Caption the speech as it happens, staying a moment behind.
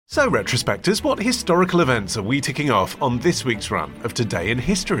So, retrospectors, what historical events are we ticking off on this week's run of Today in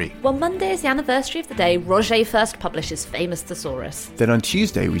History? Well, Monday is the anniversary of the day Roger first published his famous Thesaurus. Then on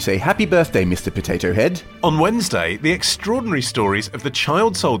Tuesday we say happy birthday, Mr. Potato Head. On Wednesday, the extraordinary stories of the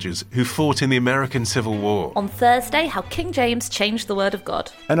child soldiers who fought in the American Civil War. On Thursday, how King James changed the word of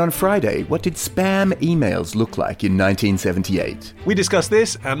God. And on Friday, what did spam emails look like in 1978? We discuss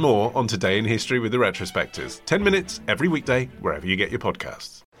this and more on Today in History with the Retrospectors. 10 minutes every weekday, wherever you get your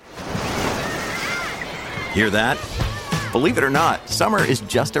podcasts. Hear that? Believe it or not, summer is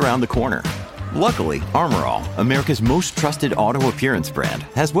just around the corner. Luckily, Armor All, America's most trusted auto appearance brand,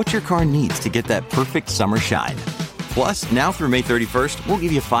 has what your car needs to get that perfect summer shine. Plus, now through May 31st, we'll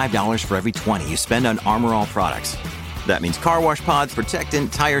give you $5 for every $20 you spend on Armor All products. That means car wash pods,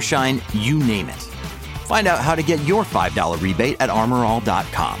 protectant, tire shine, you name it. Find out how to get your $5 rebate at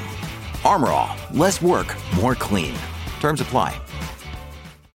armorall.com. Armor All, less work, more clean. Terms apply.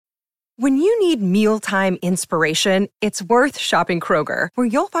 When you need mealtime inspiration, it's worth shopping Kroger, where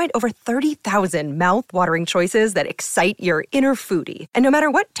you'll find over 30,000 mouth-watering choices that excite your inner foodie. And no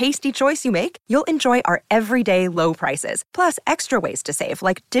matter what tasty choice you make, you'll enjoy our everyday low prices, plus extra ways to save,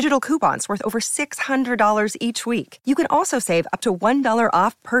 like digital coupons worth over $600 each week. You can also save up to $1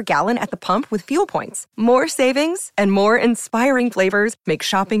 off per gallon at the pump with fuel points. More savings and more inspiring flavors make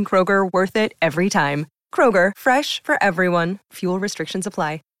shopping Kroger worth it every time. Kroger, fresh for everyone. Fuel restrictions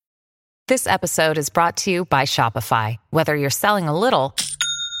apply. This episode is brought to you by Shopify. Whether you're selling a little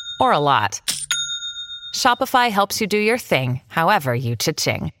or a lot, Shopify helps you do your thing, however you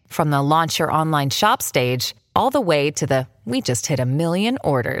cha-ching. From the launch your online shop stage, all the way to the we just hit 1 million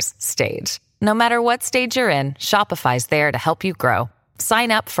orders stage. No matter what stage you're in, Shopify's there to help you grow.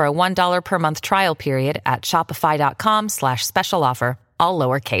 Sign up for a $1 per month trial period at shopify.com/special offer, all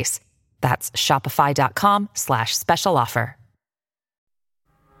lowercase. That's shopify.com/special offer.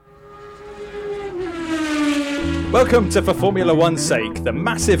 Welcome to For Formula One's Sake, the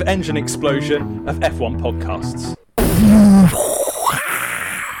massive engine explosion of F1 podcasts.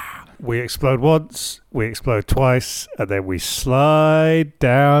 We explode once, we explode twice, and then we slide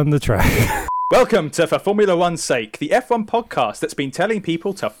down the track. Welcome to For Formula One's Sake, the F1 podcast that's been telling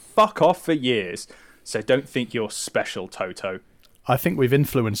people to fuck off for years. So don't think you're special, Toto. I think we've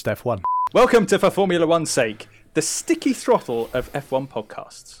influenced F1. Welcome to For Formula One's Sake, the sticky throttle of F1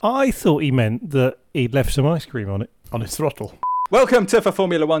 podcasts. I thought he meant that he'd left some ice cream on it. On his throttle. Welcome to For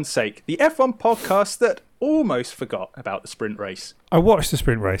Formula One's Sake, the F1 podcast that almost forgot about the sprint race. I watched the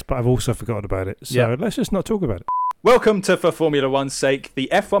sprint race, but I've also forgotten about it, so let's just not talk about it. Welcome to For Formula One's Sake, the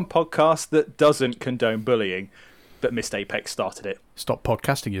F1 podcast that doesn't condone bullying, but Missed Apex started it. Stop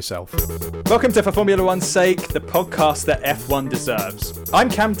podcasting yourself. Welcome to For Formula One's Sake, the podcast that F1 deserves. I'm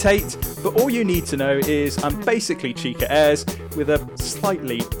Cam Tate, but all you need to know is I'm basically Chica Ayres with a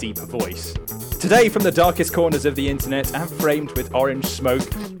slightly deeper voice. Today, from the darkest corners of the internet and framed with orange smoke,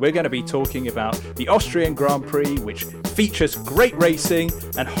 we're going to be talking about the Austrian Grand Prix, which features great racing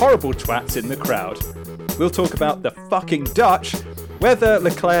and horrible twats in the crowd. We'll talk about the fucking Dutch, whether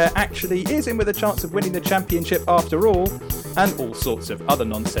Leclerc actually is in with a chance of winning the championship after all, and all sorts of other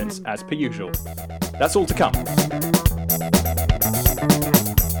nonsense as per usual. That's all to come.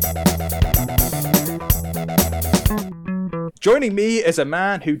 Joining me is a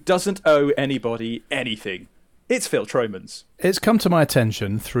man who doesn't owe anybody anything. It's Phil Tromans. It's come to my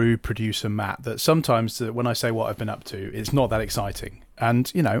attention through producer Matt that sometimes when I say what I've been up to, it's not that exciting.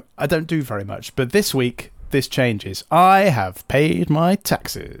 And, you know, I don't do very much. But this week, this changes. I have paid my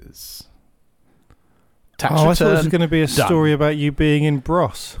taxes. Tax return I thought it was going to be a done. story about you being in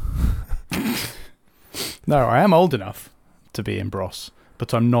Bros. No, I am old enough to be in Bros,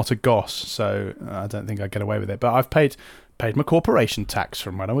 but I'm not a goss, so I don't think I get away with it. But I've paid my corporation tax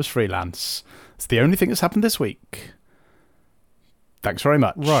from when I was freelance. It's the only thing that's happened this week. Thanks very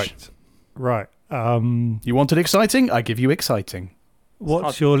much. Right. You wanted exciting? I give you exciting.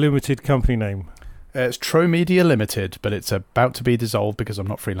 What's your limited company name? It's Tro Media Limited, but it's about to be dissolved because I'm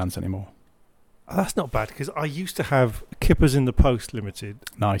not freelance anymore. Oh, that's not bad, because I used to have Kippers in the Post Limited.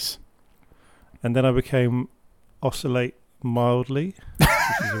 Nice. And then I became Oscillate Mildly, which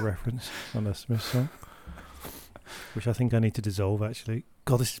is a reference on a Smith song, which I think I need to dissolve, actually.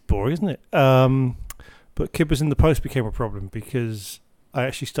 God, this is boring, isn't it? But Kippers in the Post became a problem because I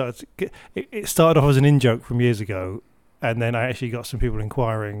actually started to it started off as an in-joke from years ago, and then I actually got some people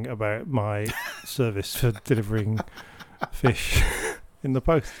inquiring about my service for delivering fish in the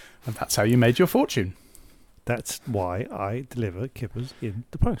post. And that's how you made your fortune. That's why I deliver kippers in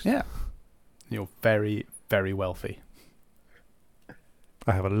the post. Yeah. You're very, very wealthy.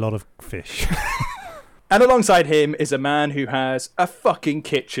 I have a lot of fish. And alongside him is a man who has a fucking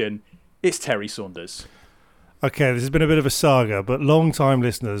kitchen. It's Terry Saunders. Okay, this has been a bit of a saga, but long-time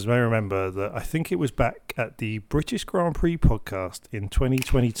listeners may remember that I think it was back at the British Grand Prix podcast in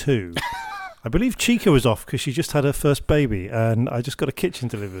 2022. I believe Chica was off because she just had her first baby, and I just got a kitchen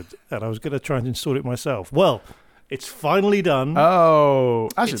delivered, and I was going to try and install it myself. Well, it's finally done. Oh,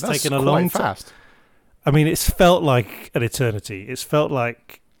 actually, it's that's taken a quite long fast. time. I mean, it's felt like an eternity. It's felt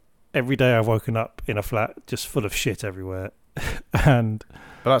like every day I've woken up in a flat just full of shit everywhere, and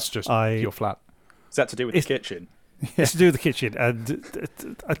but that's just your flat. Is that to do with the kitchen? It's to do with the kitchen, and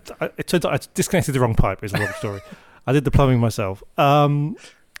it turns out I disconnected the wrong pipe. Is a long story. I did the plumbing myself, and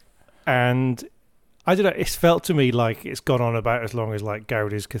I don't know. It's felt to me like it's gone on about as long as like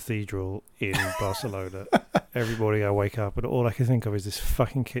Gaudi's Cathedral in Barcelona. Every morning I wake up, and all I can think of is this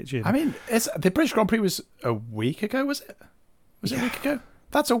fucking kitchen. I mean, the British Grand Prix was a week ago, was it? Was it a week ago?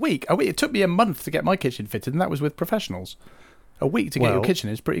 That's a week. It took me a month to get my kitchen fitted, and that was with professionals. A week to get your kitchen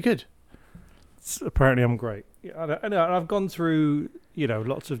is pretty good. Apparently I'm great. And I've gone through,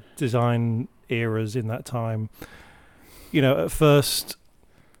 lots of design eras in that time. At first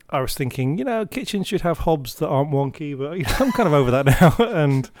I was thinking, kitchens should have hobs that aren't wonky, but I'm kind of over that now.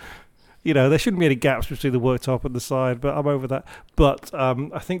 And, there shouldn't be any gaps between the worktop and the side, but I'm over that. But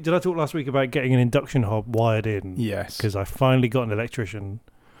I think, did I talk last week about getting an induction hob wired in? Yes. Because I finally got an electrician,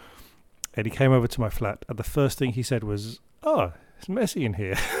 and he came over to my flat, and the first thing he said was, "Oh, it's messy in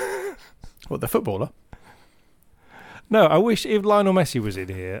here." What, the footballer? No, I wish if Lionel Messi was in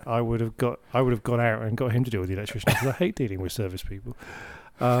here, I would have gone out and got him to deal with the electrician, because I hate dealing with service people.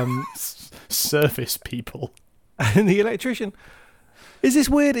 Service people. And the electrician, is this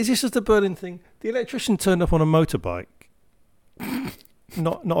weird? Is this just a Berlin thing? The electrician turned up on a motorbike,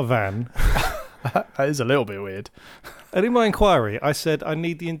 not a van. That is a little bit weird. And in my inquiry, I said I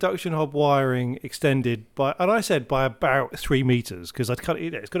need the induction hob wiring extended by about 3 meters, because it's got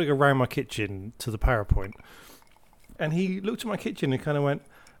to go around my kitchen to the power point. And he looked at my kitchen and kind of went,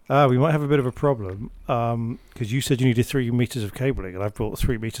 we might have a bit of a problem, because you said you needed 3 meters of cabling, and I've brought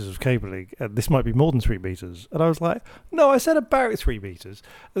 3 meters of cabling, and this might be more than 3 meters. And I was like, no, I said about 3 meters.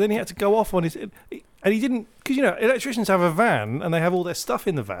 And then he had to go off on his, and he didn't, because electricians have a van and they have all their stuff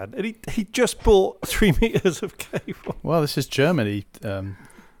in the van, and he just bought 3 meters of cable. Well, this is Germany,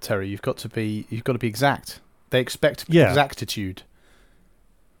 Terry. You've got to be exact. They expect exactitude.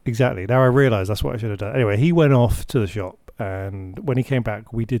 Exactly. Now I realise that's what I should have done. Anyway, he went off to the shop, and when he came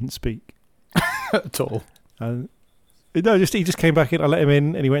back, we didn't speak at all. No, he just came back in. I let him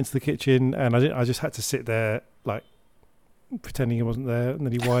in, and he went to the kitchen, and I just had to sit there like pretending he wasn't there. And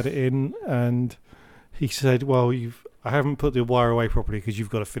then he wired it in, and he said, "Well, I haven't put the wire away properly because you've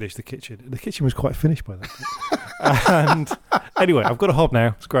got to finish the kitchen." The kitchen was quite finished by that point. And anyway, I've got a hob now.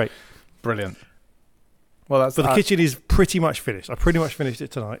 It's great, brilliant. Well, but the kitchen is pretty much finished. I pretty much finished it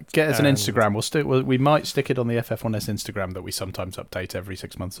tonight. Get us an Instagram. We might stick it on the FF1S Instagram that we sometimes update every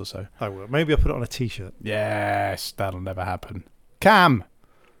 6 months or so. I will. Maybe I'll put it on a T-shirt. Yes, that'll never happen. Cam,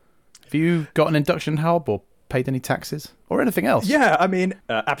 have you got an induction hob or paid any taxes or anything else? Yeah, I mean,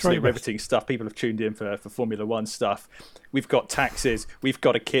 absolutely riveting stuff. People have tuned in for Formula One stuff. We've got taxes. We've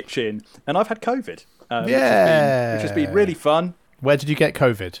got a kitchen, and I've had COVID. Which has been really fun. Where did you get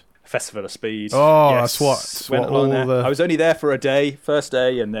COVID? Festival of Speed. Oh, yes. that's what all there. I was only there for a day, first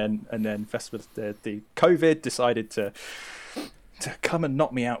day, and then Festival. The COVID decided to come and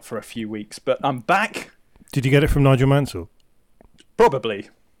knock me out for a few weeks, but I'm back. Did you get it from Nigel Mansell? Probably.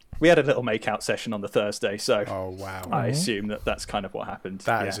 We had a little make-out session on the Thursday, so oh wow! I assume that's kind of what happened.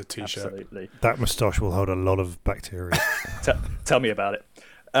 That is a T-shirt. Absolutely. That moustache will hold a lot of bacteria. Tell me about it.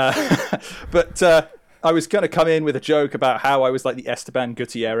 But I was going to come in with a joke about how I was like the Esteban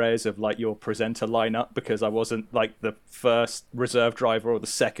Gutierrez of like your presenter lineup, because I wasn't like the first reserve driver or the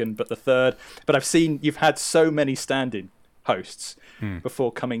second, but the third. But I've seen you've had so many stand-in hosts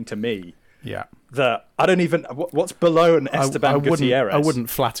before coming to me. Yeah. That I don't even... What's below an Esteban Gutierrez? I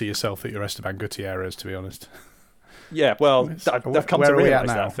wouldn't flatter yourself that you're Esteban Gutierrez, to be honest. Yeah, well, I've come to realise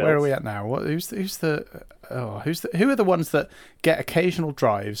that, Phil. Where are we at now? Who are the ones that get occasional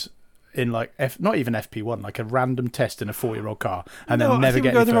drives in like not even FP1, like a random test in a 4-year-old car, and then never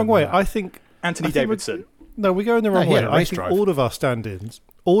get going the wrong way? I think Anthony Davidson. We're going the wrong way. I think all of our stand-ins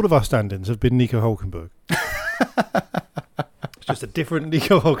have been Nico Hülkenberg. It's just a different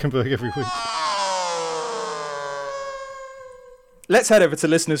Nico Hülkenberg every week. Let's head over to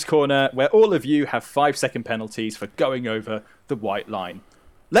Listener's Corner, where all of you have 5-second penalties for going over the white line.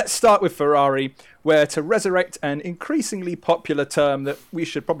 Let's start with Ferrari, where to resurrect an increasingly popular term that we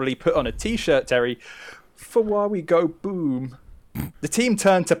should probably put on a T-shirt, Terry, for while we go boom, The team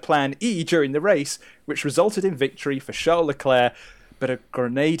turned to Plan E during the race, which resulted in victory for Charles Leclerc, but a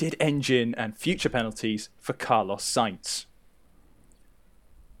grenaded engine and future penalties for Carlos Sainz.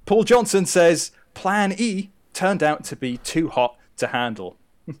 Paul Johnson says Plan E turned out to be too hot to handle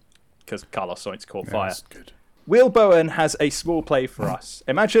because Carlos Sainz caught fire. That's good. Will Bowen has a small play for us.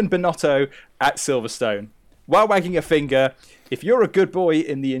 Imagine Binotto at Silverstone. While wagging a finger, if you're a good boy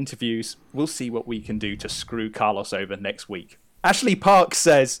in the interviews, we'll see what we can do to screw Carlos over next week. Ashley Parks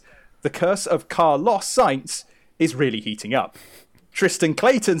says, the curse of Carlos Sainz is really heating up. Tristan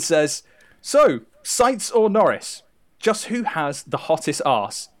Clayton says, so, Sainz or Norris? Just who has the hottest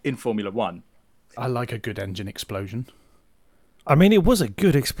arse in Formula One? I like a good engine explosion. I mean, it was a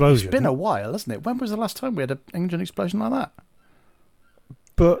good explosion. It's been a while, hasn't it? When was the last time we had an engine explosion like that?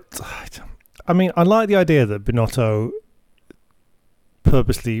 But, I mean, I like the idea that Binotto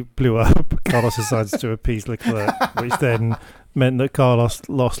purposely blew up Carlos Sainz to appease Leclerc, which then meant that Carlos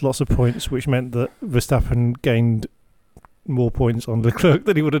lost lots of points, which meant that Verstappen gained more points on Leclerc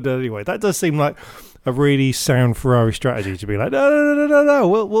than he would have done anyway. That does seem like a really sound Ferrari strategy to be like,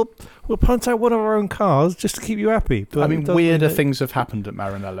 no. We'll punt out one of our own cars just to keep you happy. But I mean, weirder things have happened at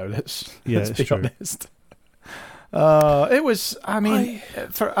Maranello. Let's be true. honest. It was. I mean,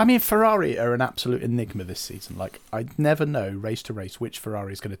 Ferrari are an absolute enigma this season. Like, I never know race to race which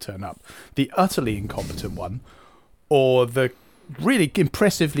Ferrari is going to turn up. The utterly incompetent one, or the really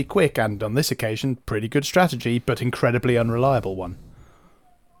impressively quick and, on this occasion, pretty good strategy, but incredibly unreliable one.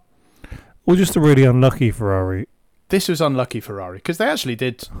 Or just a really unlucky Ferrari. This was unlucky Ferrari, because they actually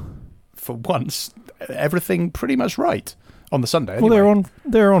did, for once, everything pretty much right on the Sunday. Anyway. Well,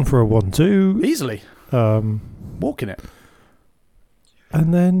 they're on for a 1-2. Easily. Walking it.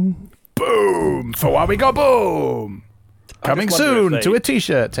 And then... Boom! For what we got, boom! Coming soon to a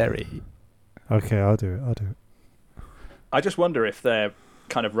T-shirt, Terry. Okay, I'll do it. I just wonder if they're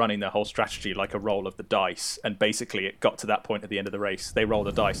kind of running their whole strategy like a roll of the dice, and basically it got to that point at the end of the race. They roll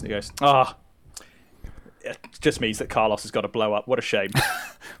the dice and it goes, it just means that Carlos has got to blow up. What a shame.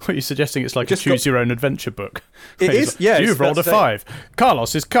 What are you suggesting? It's like a choose-your-own-adventure book. It is, yeah. You've rolled a 5.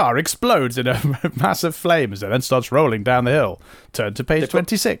 Carlos's car explodes in a massive flames and then starts rolling down the hill. Turn to page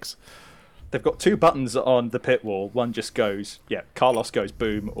 26. They've got 2 buttons on the pit wall. One just goes, Carlos goes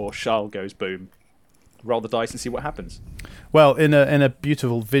boom, or Charles goes boom. Roll the dice and see what happens. Well, in a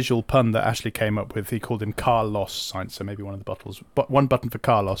beautiful visual pun that Ashley came up with, he called him Carlos Sainz, so maybe one of the bottles. But 1 button for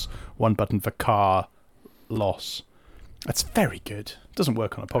Carlos, 1 button for car loss. That's very good. Doesn't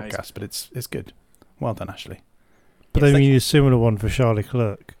work on a podcast, but it's good. Well done, Ashley. But then we need a similar one for Charles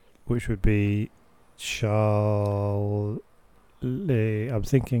Leclerc, which would be Charles... I'm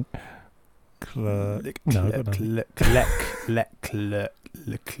thinking... Leclerc.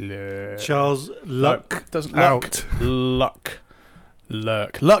 Charles Luck. Doesn't out. Luck.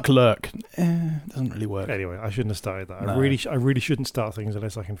 Doesn't really work. Anyway, I shouldn't have started that. No. I really shouldn't start things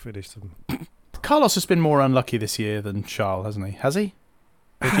unless I can finish them. Carlos has been more unlucky this year than Charles, hasn't he? Has he?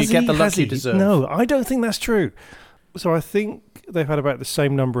 Or do you get the luck you deserve? No, I don't think that's true. So I think they've had about the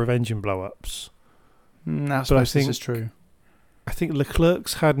same number of engine blow-ups. I suppose this is true. I think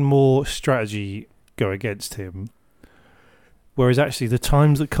Leclerc's had more strategy go against him, whereas actually the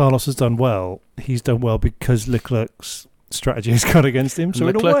times that Carlos has done well, he's done well because Leclerc's strategy has gone against him. So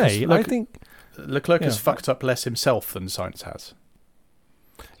Leclerc in a way, I think... Leclerc has fucked up less himself than Sainz has.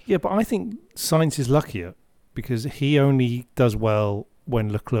 Yeah, but I think Sainz is luckier because he only does well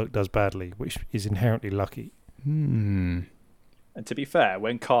when Leclerc does badly, which is inherently lucky. And to be fair,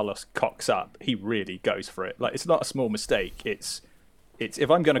 when Carlos cocks up, he really goes for it. Like, it's not a small mistake. It's if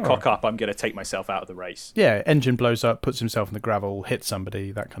I'm going to cock up, I'm going to take myself out of the race. Yeah, engine blows up, puts himself in the gravel, hits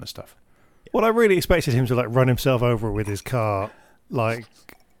somebody, that kind of stuff. Well, I really expected him to run himself over with his car, like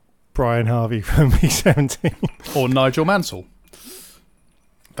Brian Harvey from B17 or Nigel Mansell.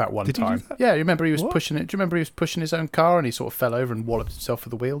 That one Did time. he do that? Yeah, you remember he was pushing it. Do you remember he was pushing his own car and he sort of fell over and walloped himself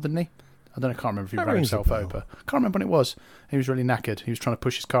with the wheel, didn't he? I can't remember if he ran himself over. I can't remember when it was. He was really knackered. He was trying to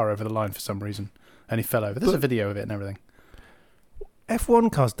push his car over the line for some reason, and he fell over. There's a video of it and everything. F1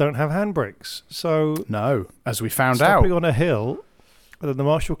 cars don't have handbrakes, so... No, as we found stopping out. on a hill, and then the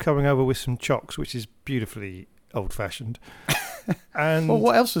marshal coming over with some chocks, which is beautifully old-fashioned. And well,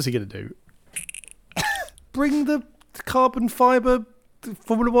 what else was he going to do? Bring the carbon fibre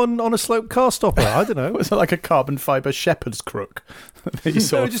Formula One on a slope car stopper. I don't know. Was it like a carbon fibre shepherd's crook?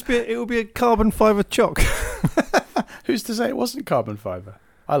 It would be a carbon fibre chock. Who's to say it wasn't carbon fibre?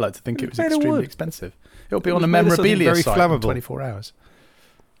 I like to think it was made of extremely wood. expensive. It'll be on a memorabilia site in 24 hours.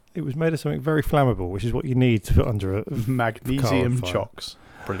 It was made of something very flammable, which is what you need to put under a magnesium chocks.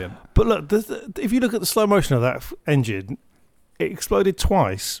 Brilliant. But look, if you look at the slow motion of that engine, it exploded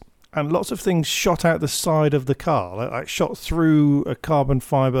twice, and lots of things shot out the side of the car, like shot through a carbon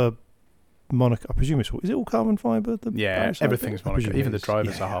fibre monocoque. I presume is it all carbon fibre? Yeah, everything's monocoque. Even the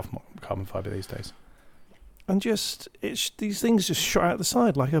drivers are half carbon fibre these days. And these things just shot out the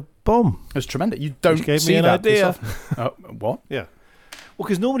side like a bomb. It's tremendous. You don't gave see me an that idea. What? Yeah. Well,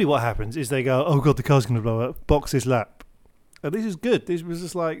 because normally what happens is they go, "Oh God, the car's going to blow up. Box this lap." And this is good. This was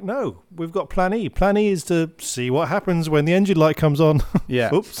just like, no, we've got Plan E. Plan E is to see what happens when the engine light comes on.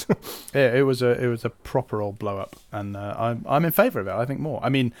 Yeah. Oops. Yeah, it was a proper old blow up, and I'm in favour of it. I think more. I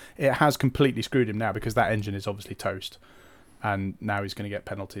mean, it has completely screwed him now because that engine is obviously toast. And now he's going to get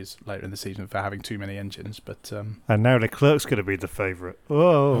penalties later in the season for having too many engines. But and now Leclerc's going to be the favourite.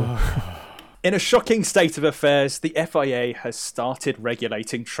 Whoa. In a shocking state of affairs, the FIA has started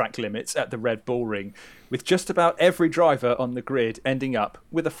regulating track limits at the Red Bull Ring, with just about every driver on the grid ending up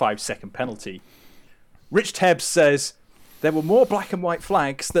with a 5-second penalty. Rich Tebbs says, there were more black and white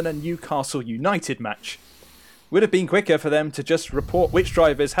flags than a Newcastle United match. Would have been quicker for them to just report which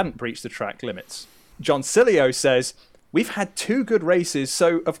drivers hadn't breached the track limits. John Cilio says, we've had 2 good races,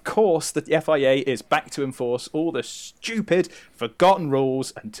 so of course the FIA is back to enforce all the stupid, forgotten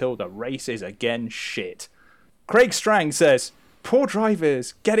rules until the race is again shit. Craig Strang says, poor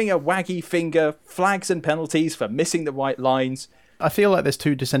drivers, getting a waggy finger, flags and penalties for missing the white lines. I feel like there's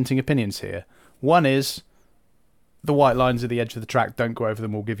 2 dissenting opinions here. One is, the white lines at the edge of the track, don't go over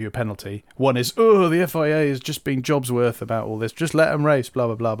them, we'll give you a penalty. One is, the FIA is just being Jobsworth about all this, just let them race, blah,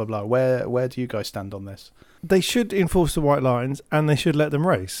 blah, blah, blah, blah. Where do you guys stand on this? They should enforce the white lines and they should let them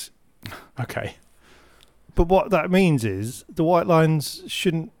race. Okay. But what that means is the white lines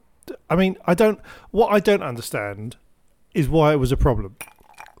shouldn't... I mean, what I don't understand is why it was a problem.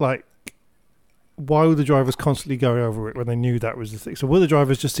 Like, why were the drivers constantly going over it when they knew that was the thing? So were the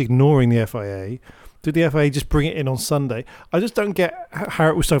drivers just ignoring the FIA? Did the FIA just bring it in on Sunday? I just don't get how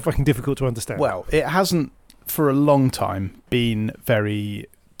it was so fucking difficult to understand. Well, it hasn't for a long time been very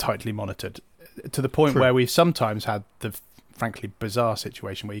tightly monitored, to the point where we've sometimes had the frankly bizarre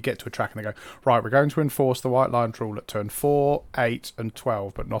situation where you get to a track and they go, right, we're going to enforce the white line rule at turn 4, 8 and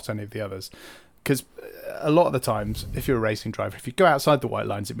 12, but not any of the others. Because a lot of the times, if you're a racing driver, if you go outside the white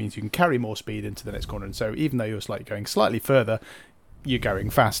lines, it means you can carry more speed into the next corner. And so even though you're going slightly further, you're going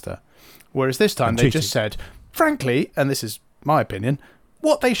faster. Whereas this time they just said, frankly, and this is my opinion,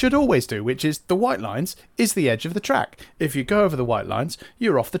 what they should always do, which is the white lines is the edge of the track. If you go over the white lines,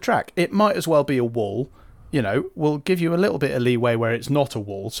 you're off the track. It might as well be a wall. You know, we'll give you a little bit of leeway where it's not a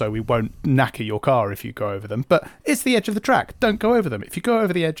wall, so we won't knacker your car if you go over them. But it's the edge of the track. Don't go over them. If you go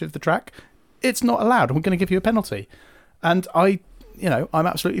over the edge of the track, it's not allowed, and we're going to give you a penalty. And I'm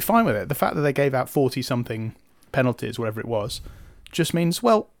absolutely fine with it. The fact that they gave out 40-something penalties, whatever it was, just means,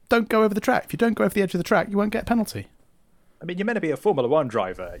 well, don't go over the track. If you don't go over the edge of the track, you won't get a penalty. I mean, you're meant to be a Formula One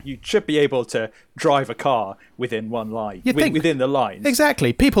driver. You should be able to drive a car within one line, within the lines.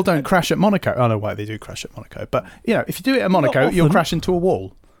 Exactly. People don't crash at Monaco. Oh, no, why they do crash at Monaco. But, if you do it at Monaco, you'll crash into a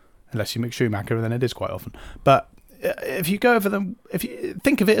wall. Unless you make Schumacher, and then it is quite often. But if you go over them, if you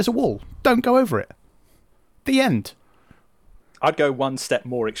think of it as a wall, don't go over it. The end. I'd go one step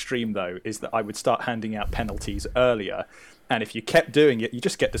more extreme, though, is that I would start handing out penalties earlier. And if you kept doing it, you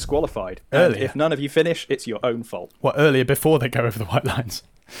just get disqualified. And if none of you finish, it's your own fault. What, earlier before they go over the white lines?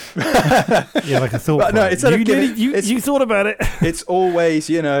 Yeah, like a thought. But no, you thought about it. It's always,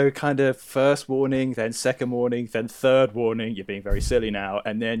 kind of first warning, then second warning, then third warning. You're being very silly now.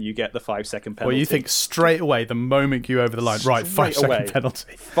 And then you get the 5-second penalty. Well, you think straight away, the moment you over the line, right, 5-second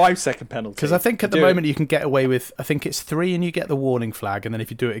penalty. 5-second penalty. Because I think at the moment you can get away with, I think it's 3 and you get the warning flag. And then if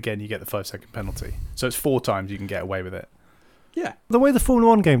you do it again, you get the 5-second penalty. So it's 4 times you can get away with it. Yeah. The way the Formula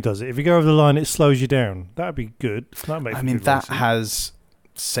 1 game does it, if you go over the line, it slows you down. That'd be good. That has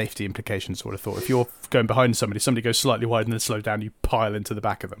safety implications, I would have thought. If you're going behind somebody goes slightly wide and then slow down, you pile into the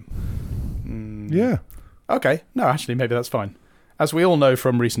back of them. Yeah. Okay. No, actually, maybe that's fine. As we all know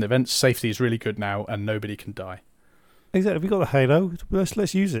from recent events, safety is really good now and nobody can die. Exactly. We've got the halo.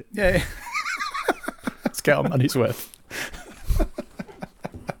 Let's use it. Yeah. Let's get our money's worth.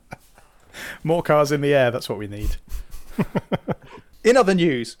 More cars in the air, that's what we need. In other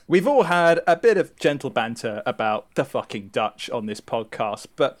news, we've all had a bit of gentle banter about the fucking Dutch on this podcast,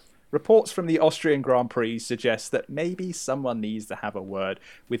 but reports from the Austrian Grand Prix suggest that maybe someone needs to have a word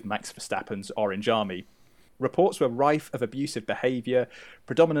with Max Verstappen's Orange Army. Reports were rife of abusive behaviour,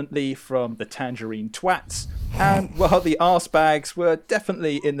 predominantly from the Tangerine Twats, and while the arsebags were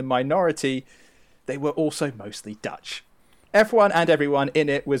definitely in the minority, they were also mostly Dutch. Everyone and everyone in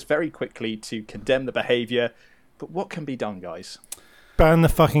it was very quickly to condemn the behaviour. But what can be done, guys? Ban the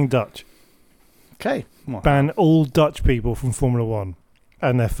fucking Dutch. Okay. Well, ban all Dutch people from Formula One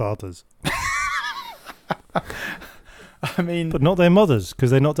and their fathers. I mean, but not their mothers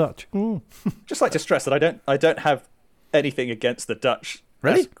because they're not Dutch. Just like to stress that I don't have anything against the Dutch.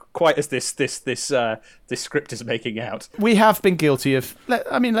 Really? Quite as this script is making out. We have been guilty of.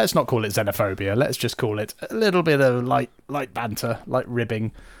 Let's not call it xenophobia. Let's just call it a little bit of light banter, light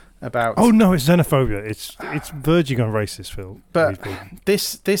ribbing about. Oh no, it's xenophobia. It's verging on racist, Phil. But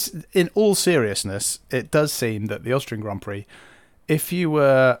this, in all seriousness, it does seem that the Austrian Grand Prix, if you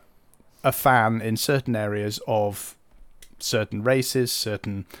were a fan in certain areas of certain races,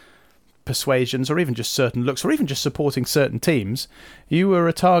 certain persuasions, or even just certain looks, or even just supporting certain teams, you were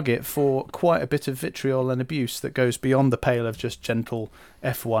a target for quite a bit of vitriol and abuse that goes beyond the pale of just gentle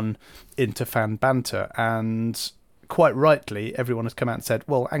F1 inter-fan banter. And quite rightly, everyone has come out and said,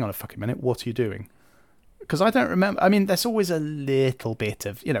 well, hang on a fucking minute, what are you doing? Because I don't remember. I mean, there's always a little bit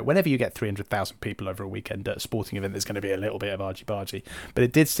of, whenever you get 300,000 people over a weekend at a sporting event, there's going to be a little bit of argy-bargy. But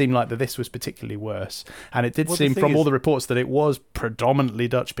it did seem like that this was particularly worse. And it did seem from all the reports that it was predominantly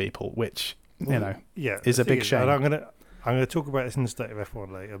Dutch people, which, is a big shame. And I'm going to talk about this in the State of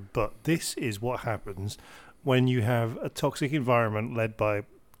F1 later, but this is what happens when you have a toxic environment led by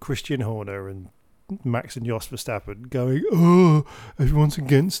Christian Horner and Max and Jos Verstappen going, oh, everyone's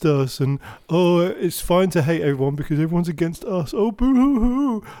against us, and oh, it's fine to hate everyone because everyone's against us. Oh,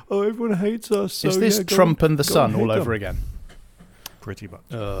 boo-hoo-hoo. Oh, everyone hates us. So, is this Trump and the Sun all over again? Pretty much.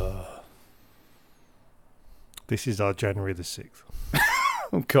 This is our January the 6th.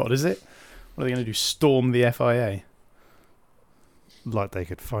 Oh, God, is it? What are they going to do, storm the FIA? Like they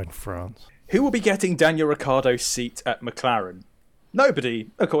could find France. Who will be getting Daniel Ricciardo's seat at McLaren?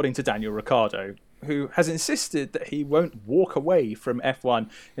 Nobody, according to Daniel Ricciardo, who has insisted that he won't walk away from F1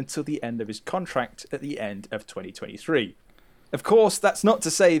 until the end of his contract at the end of 2023. Of course, that's not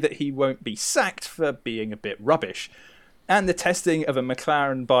to say that he won't be sacked for being a bit rubbish. And the testing of a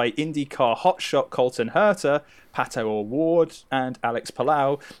McLaren by IndyCar hotshot Colton Herta, Pato O'Ward and Alex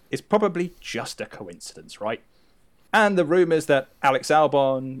Palou is probably just a coincidence, right? And the rumours that Alex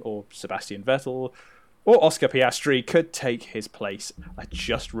Albon or Sebastian Vettel or Oscar Piastri could take his place are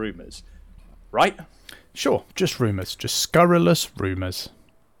just rumours. Right? Sure, just rumours. Just scurrilous rumours.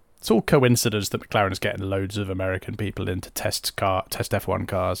 It's all coincidence that McLaren is getting loads of American people in to test F1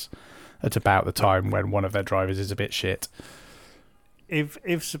 cars at about the time when one of their drivers is a bit shit.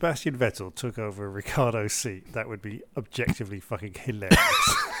 If Sebastian Vettel took over Ricciardo's seat, that would be objectively fucking hilarious.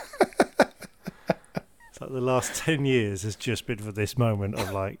 It's like the last 10 years has just been for this moment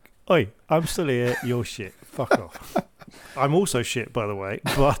of like, oi, I'm still here, you're shit, fuck off. I'm also shit, by the way,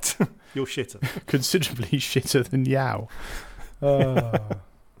 but you're shitter. Considerably shitter than Yao. I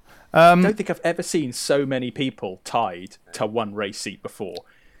don't think I've ever seen so many people tied to one race seat before.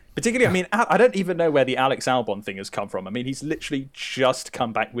 Particularly, I mean, I don't even know where the Alex Albon thing has come from. I mean, he's literally just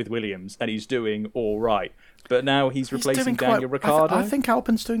come back with Williams and he's doing all right. But now he's replacing Daniel Ricciardo. I think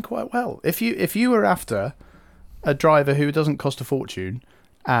Albon's doing quite well. If you were after a driver who doesn't cost a fortune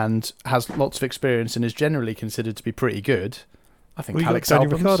and has lots of experience and is generally considered to be pretty good, I think Alex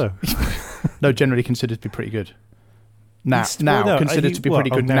Albon's... Ricciardo? No, generally considered to be pretty good. Now considered to be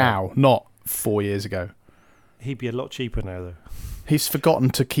pretty good now, not 4 years ago. He'd be a lot cheaper now, though. He's forgotten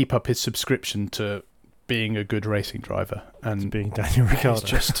to keep up his subscription to being a good racing driver and being Daniel Ricciardo.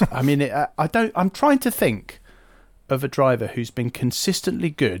 Just, I mean, I'm trying to think of a driver who's been consistently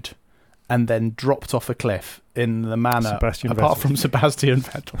good and then dropped off a cliff in the manner apart from Sebastian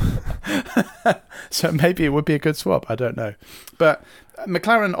Vettel. So maybe it would be a good swap. I don't know, but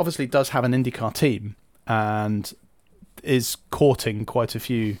McLaren obviously does have an IndyCar team and is courting quite a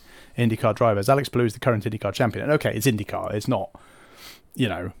few IndyCar drivers. Alex Palou is the current IndyCar champion. And okay, it's IndyCar. It's not,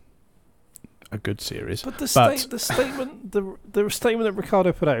 a good series. But the statement that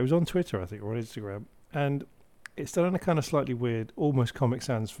Ricciardo put out, it was on Twitter, I think, or on Instagram, and it's done in a kind of slightly weird, almost Comic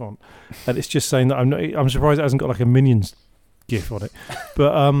Sans font, and it's just saying that I'm surprised it hasn't got like a Minions gif on it,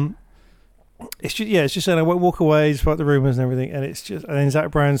 but it's just saying I won't walk away despite the rumours and everything, and then Zach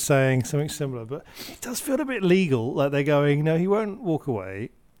Brown's saying something similar, but it does feel a bit legal, like they're going, no, he won't walk away.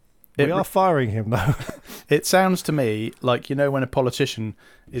 We are firing him, though. It sounds to me like, when a politician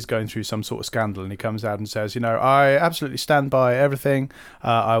is going through some sort of scandal and he comes out and says, I absolutely stand by everything.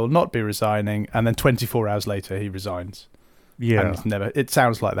 I will not be resigning. And then 24 hours later, he resigns. Yeah. And it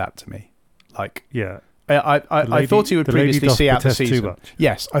sounds like that to me. Like, yeah. I thought he would previously see out the season. Too much.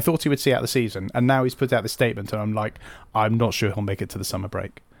 Yes, I thought he would see out the season. And now he's put out this statement and I'm like, I'm not sure he'll make it to the summer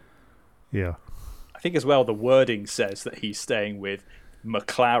break. Yeah. I think as well the wording says that he's staying with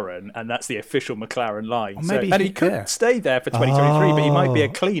McLaren, and that's the official McLaren line. Well, maybe he could stay there for 2023, but he might be a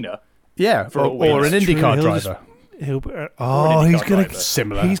cleaner. Yeah, For all we or an know. IndyCar He'll just- driver. He's going to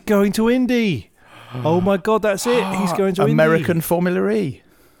Similar. He's going to Indy. Oh my God, that's it. He's going to American Indy. Formula E.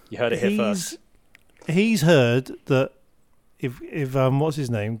 You heard it here first. He's heard that if what's his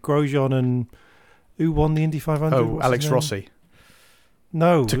name, Grosjean and who won the Indy 500? Oh, What's Alex his name? Rossi.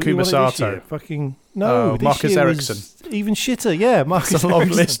 No, Takuma who won it this Sato. year? Fucking no. Oh, this Marcus year Ericsson. was even shitter. Yeah, Marcus. It's a long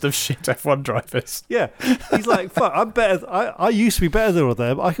Ericsson. list of shit F1 drivers. Yeah, he's like, fuck, I'm better. I used to be better than all of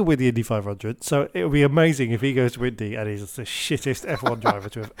them. I could win the Indy 500. So it would be amazing if he goes to Indy and he's the shittest F1 driver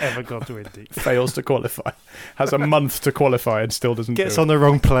to have ever gone to Indy. Fails to qualify. Has a month to qualify and still doesn't Gets do on the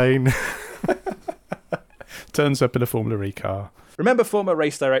wrong plane. Turns up in a Formula E car. Remember former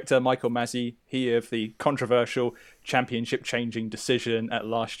race director Michael Masi, he of the controversial championship-changing decision at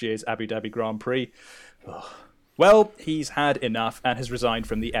last year's Abu Dhabi Grand Prix? Ugh. Well, he's had enough and has resigned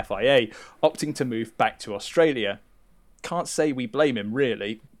from the FIA, opting to move back to Australia. Can't say we blame him,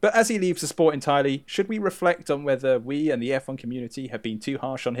 really. But as he leaves the sport entirely, should we reflect on whether we and the F1 community have been too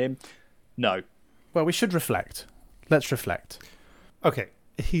harsh on him? No. Well, we should reflect. Let's reflect. Okay,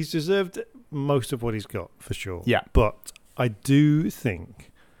 he's deserved most of what he's got, for sure. Yeah. But I do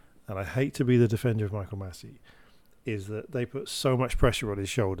think, and I hate to be the defender of Michael Masi, is that they put so much pressure on his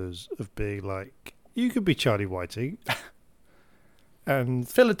shoulders of being like, you could be Charlie Whiting. And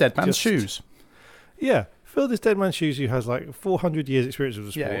fill a dead man's just- shoes. Yeah, fill this dead man's shoes who has like 400 years experience with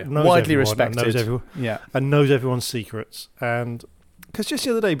the sport. Yeah. Knows Widely everyone and respected. knows everyone, Yeah. and knows everyone's secrets. And because just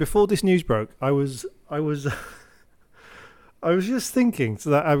the other day, before this news broke, I was just thinking to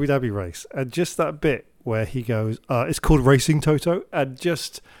that Abu Dhabi race, and just that bit where he goes, "It's called Racing Toto," and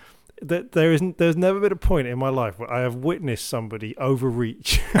just that there's never been a point in my life where I have witnessed somebody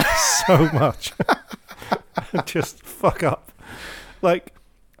overreach so much, and just fuck up. Like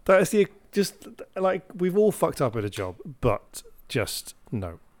that's just like we've all fucked up at a job, but just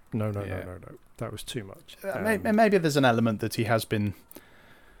no. That was too much. Maybe there's an element that he has been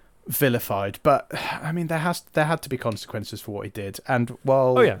vilified, but I mean there had to be consequences for what he did. And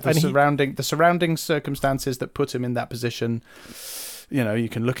while the surrounding circumstances that put him in that position, you know, you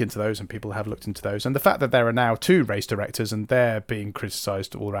can look into those, and people have looked into those, and the fact that there are now 2 race directors and they're being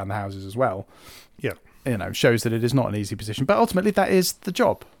criticised all around the houses as well, you know, shows that it is not an easy position. But ultimately, that is the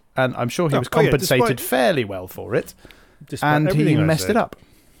job, and I'm sure he was compensated fairly well for it, and he messed it up.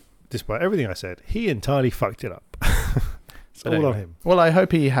 Despite everything I said, he entirely fucked it up. It's all on him. Well, I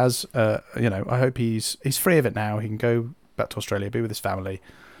hope he has. I hope he's free of it now. He can go back to Australia, be with his family.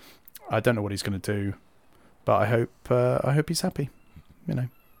 I don't know what he's going to do, but I hope he's happy. You know,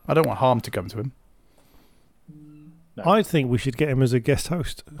 I don't want harm to come to him. No. I think we should get him as a guest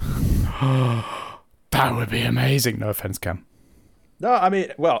host. That would be amazing. No offense, Cam. No, I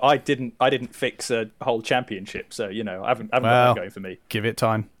mean, well, I didn't fix a whole championship, so you know, I haven't got that going for me. Give it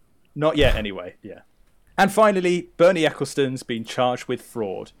time. Not yet, anyway. Yeah. And finally, Bernie Ecclestone's been charged with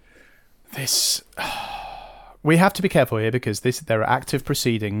fraud. We have to be careful here because there are active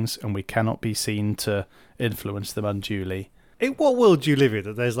proceedings, and we cannot be seen to influence them unduly. In what world do you live in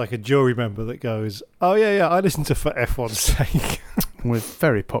that there's like a jury member that goes, "Oh yeah, I listened to For F1's Sake." We're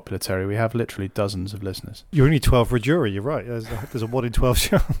very popular, Terry. We have literally dozens of listeners. You're only 12 for a jury. You're right. There's a 1 in 12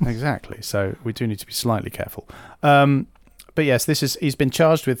 chance. Exactly. So we do need to be slightly careful. But yes, he's been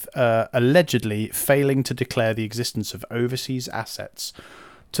charged with allegedly failing to declare the existence of overseas assets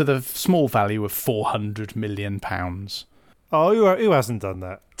to the small value of £400 million. Oh, who hasn't done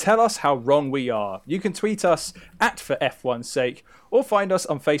that? Tell us how wrong we are. You can tweet us at For F1's Sake, or find us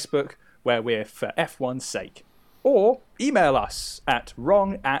on Facebook where we're For F1's Sake. Or email us at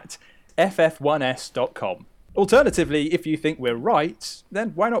wrong@ff1s.com. Alternatively, if you think we're right,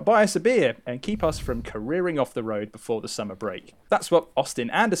 then why not buy us a beer and keep us from careering off the road before the summer break? That's what Austin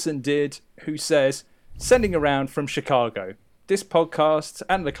Anderson did, who says, sending around from Chicago. This podcast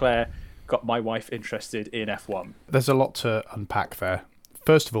and Leclerc got my wife interested in F1. There's a lot to unpack there.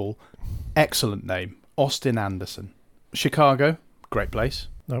 First of all, excellent name, Austin Anderson. Chicago, great place.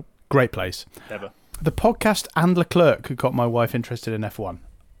 Nope. Great place. Never. The podcast and Leclerc got my wife interested in F1.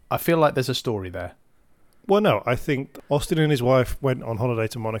 I feel like there's a story there. Well, no, I think Austin and his wife went on holiday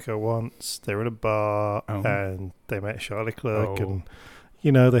to Monaco once. They were in a bar and they met Charles Leclerc and,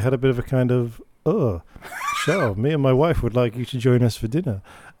 you know, they had a bit of a kind of, Charles, me and my wife would like you to join us for dinner.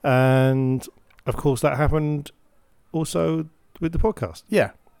 And, of course, that happened also with the podcast.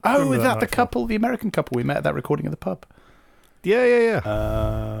 Yeah. Oh, Remember is that that the couple, the American couple we met at that recording at the pub? Yeah.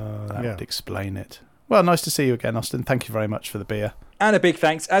 That would explain it. Well, nice to see you again, Austin. Thank you very much for the beer. And a big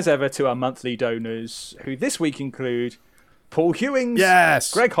thanks, as ever, to our monthly donors, who this week include Paul Hewings,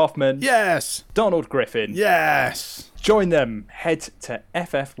 Yes. Greg Hoffman, Yes. Donald Griffin, Yes. Join them. Head to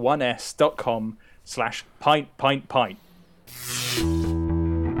ff1s.com/pint.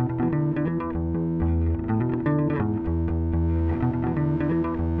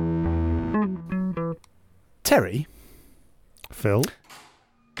 Terry? Phil?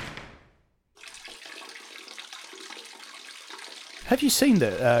 Have you seen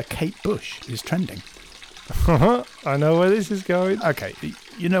that Kate Bush is trending? I know where this is going. Okay,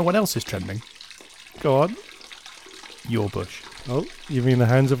 you know what else is trending? Go on. Your bush. Oh, you mean the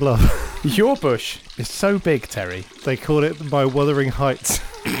Hands of Love? Your bush is so big, Terry. They call it my Wuthering Heights.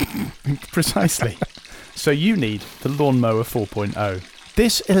 Precisely. So you need the Lawnmower 4.0.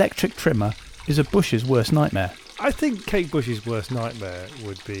 This electric trimmer is a bush's worst nightmare. I think Kate Bush's worst nightmare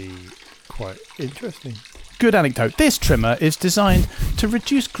would be quite interesting. Good anecdote. This trimmer is designed to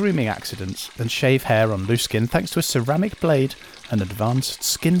reduce grooming accidents and shave hair on loose skin thanks to a ceramic blade and advanced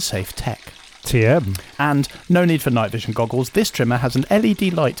skin-safe tech. TM. And no need for night vision goggles. This trimmer has an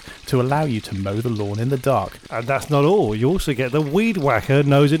LED light to allow you to mow the lawn in the dark. And that's not all. You also get the Weed Whacker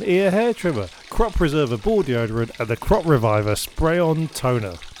nose and ear hair trimmer, Crop Preserver ball deodorant, and the Crop Reviver spray-on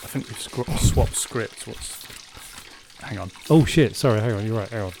toner. I think we've swapped scripts. Hang on. Oh shit, sorry, hang on, you're right,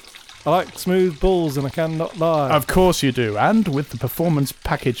 hang on. I like smooth balls and I cannot lie. Of course you do. And with the Performance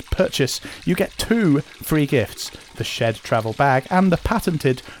Package purchase, you get 2 free gifts. The Shed Travel Bag and the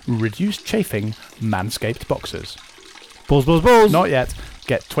patented Reduced Chafing Manscaped Boxers. Balls, balls, balls! Not yet.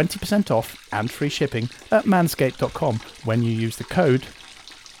 Get 20% off and free shipping at manscaped.com when you use the code...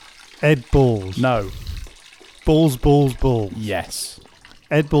 Ed Balls. No. Balls, balls, balls. Yes.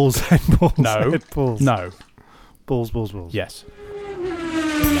 Ed Balls, Ed Balls. No. Ed Balls. No. Balls, balls, balls. Yes.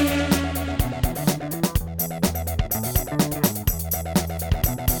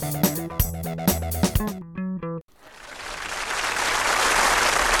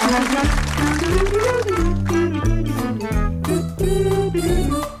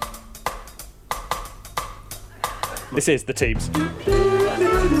 This is the teams.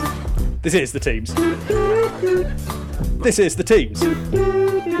 This is the teams. This is the teams.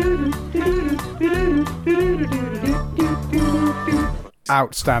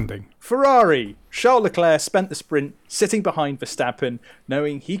 Outstanding. Ferrari. Charles Leclerc spent the sprint sitting behind Verstappen,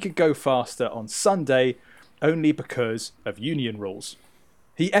 knowing he could go faster on Sunday only because of union rules.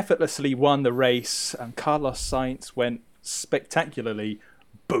 He effortlessly won the race, and Carlos Sainz went spectacularly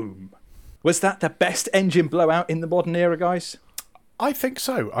boom. Was that the best engine blowout in the modern era, guys? I think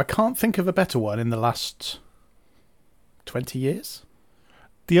so. I can't think of a better one in the last 20 years.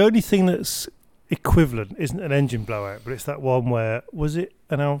 The only thing that's equivalent isn't an engine blowout, but it's that one where, was it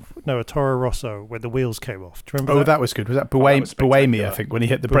a Toro Rosso, where the wheels came off? Do you remember that? That was good. Was that Buemi, I think, when he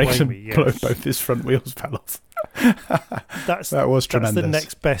hit the brakes and both his front wheels fell off? That was tremendous. That's the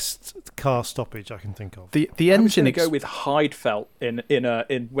next best car stoppage I can think of. The engine. I'm going to go with Heidfeld in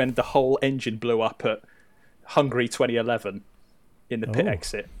when the whole engine blew up at Hungary 2011 in the pit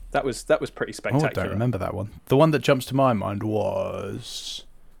exit. That was pretty spectacular. I don't remember that one. The one that jumps to my mind was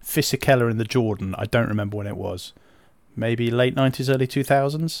Fisichella in the Jordan. I don't remember when it was. Maybe late 90s, early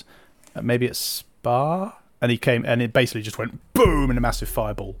 2000s. Maybe at Spa. And he came and it basically just went boom in a massive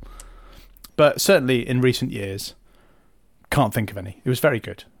fireball. But certainly in recent years, can't think of any. It was very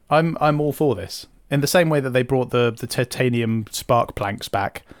good. I'm all for this. In the same way that they brought the titanium spark planks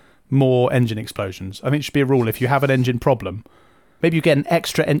back, more engine explosions. I think it should be a rule. If you have an engine problem, maybe you get an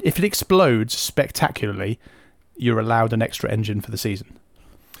extra... if it explodes spectacularly, you're allowed an extra engine for the season.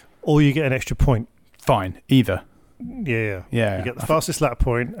 Or you get an extra point. Fine. Either. Yeah. You get the fastest lap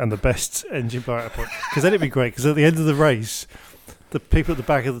point and the best engine blowout point. Because then it'd be great, because at the end of the race, the people at the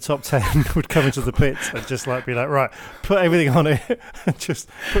back of the top 10 would come into the pits and just be like, right, put everything on it and just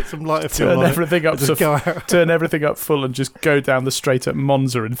put some lighter fuel on everything it. Up go out. Turn everything up full and just go down the straight at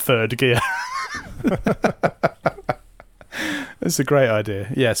Monza in third gear. That's a great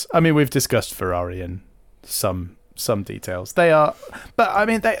idea. Yes. I mean, we've discussed Ferrari in some details. They are, but I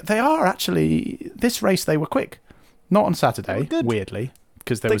mean, they are actually, this race they were quick. Not on Saturday, weirdly,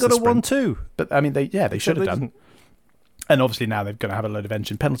 because there was the sprint. They got a 1-2. But I mean, they should have done. And obviously now they're going to have a load of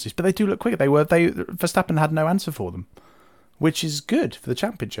engine penalties, but they do look quicker. Verstappen had no answer for them, which is good for the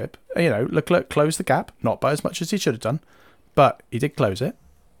championship. You know, Leclerc closed the gap, not by as much as he should have done, but he did close it.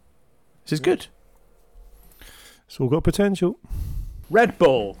 This is good. It's all got potential. Red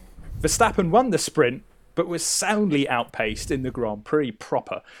Bull. Verstappen won the sprint, but was soundly outpaced in the Grand Prix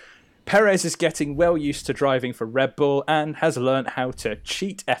proper. Perez is getting well used to driving for Red Bull and has learnt how to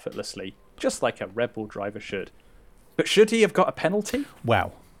cheat effortlessly, just like a Red Bull driver should. But should he have got a penalty?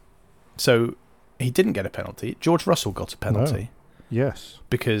 Well, so he didn't get a penalty. George Russell got a penalty. No. Yes.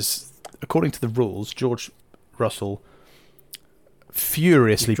 Because according to the rules, George Russell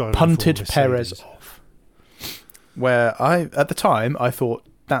furiously Driving punted full Perez Mercedes. off. Where at the time, I thought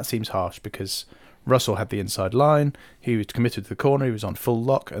that seems harsh because Russell had the inside line, he was committed to the corner, he was on full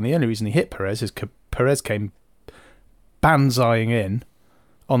lock, and the only reason he hit Perez is Perez came banzaiing in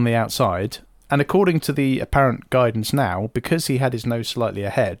on the outside, and according to the apparent guidance now, because he had his nose slightly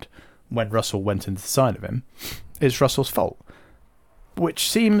ahead when Russell went into the side of him, it's Russell's fault. Which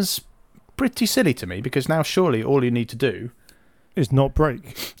seems pretty silly to me, because now surely all you need to do is not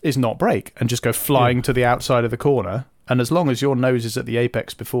brake and just go flying to the outside of the corner, and as long as your nose is at the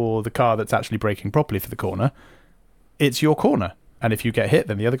apex before the car that's actually braking properly for the corner, it's your corner, and if you get hit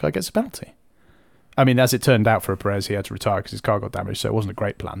then the other guy gets a penalty. I mean, as it turned out for Perez, he had to retire because his car got damaged, so it wasn't a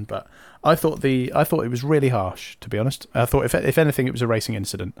great plan, but I thought it was really harsh, to be honest. I thought if anything it was a racing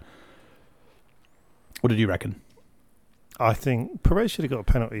incident. What did you reckon? I think Perez should have got a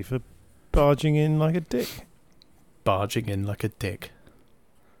penalty for barging in like a dick. Barging in like a dick.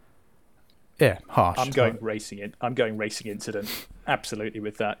 Yeah, harsh. I'm going racing incident. Absolutely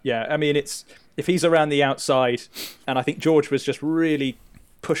with that. Yeah, I mean, it's if he's around the outside, and I think George was just really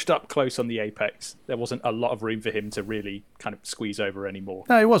pushed up close on the apex. There wasn't a lot of room for him to really kind of squeeze over anymore.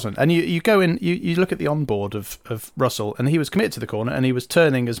 No, it wasn't. And you go in, you look at the onboard of Russell, and he was committed to the corner, and he was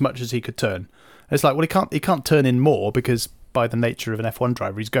turning as much as he could turn. It's like, well, he can't turn in more because by the nature of an F1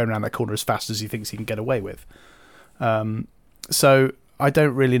 driver, he's going around that corner as fast as he thinks he can get away with. So I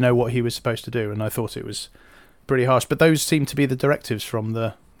don't really know what he was supposed to do, and I thought it was pretty harsh. But those seem to be the directives from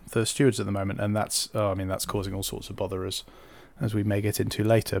the stewards at the moment, and that's causing all sorts of bother as we may get into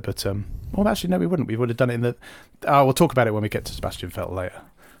later. But well, actually, no, we wouldn't. We would have done it in the. We'll talk about it when we get to Sebastian Vettel later.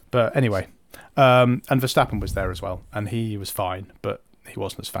 But anyway, and Verstappen was there as well, and he was fine, but he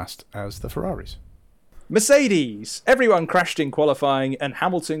wasn't as fast as the Ferraris. Mercedes! Everyone crashed in qualifying and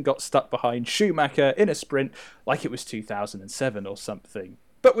Hamilton got stuck behind Schumacher in a sprint like it was 2007 or something.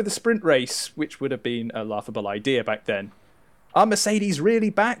 But with a sprint race, which would have been a laughable idea back then. Are Mercedes really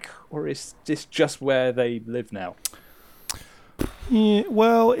back, or is this just where they live now? Yeah,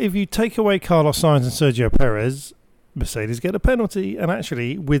 well, if you take away Carlos Sainz and Sergio Perez, Mercedes get a penalty. And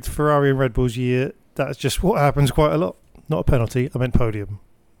actually, with Ferrari and Red Bull's year, that's just what happens quite a lot. Not a penalty, I meant podium.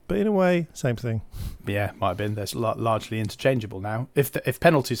 But in a way, same thing. Yeah, might have been. They're largely interchangeable now. If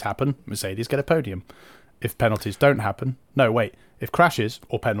penalties happen, Mercedes get a podium. If penalties don't happen, if crashes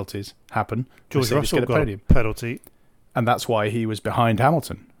or penalties happen, George Mercedes Russell get a podium. Got a penalty. And that's why he was behind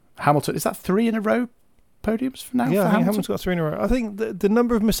Hamilton. Hamilton, is that 3 in a row podiums for now? Yeah, for I think Hamilton's got 3 in a row. I think the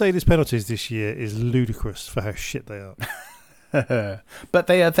number of Mercedes penalties this year is ludicrous for how shit they are. But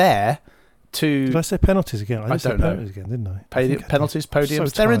they are there to... Did I say penalties again? I said penalties penalties again, didn't I? Penalties, podiums, So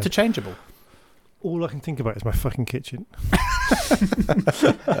they're tired. interchangeable. All I can think about is my fucking kitchen.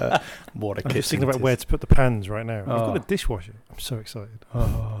 What a I'm kitchen. just thinking about it where is. to put the pans right now. I've Oh. got a dishwasher. I'm so excited.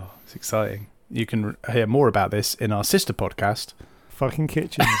 Oh, it's exciting. You can hear more about this in our sister podcast. Fucking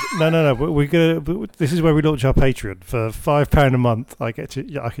kitchens. No. We're gonna. This is where we launch our Patreon for £5 a month. I get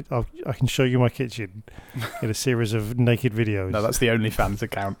to. I can show you my kitchen in a series of naked videos. No, that's the OnlyFans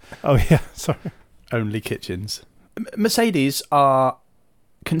account. Oh yeah, sorry. Only kitchens. Mercedes are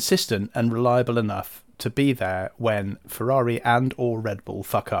consistent and reliable enough to be there when Ferrari and or Red Bull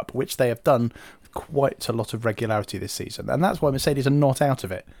fuck up, which they have done with quite a lot of regularity this season. And that's why Mercedes are not out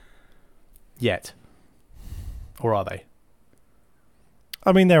of it yet. Or are they?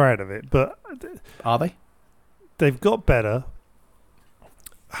 I mean, they're out of it, but Are they? they've got better.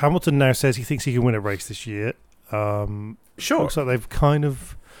 Hamilton now says he thinks he can win a race this year. Sure. Looks like they've kind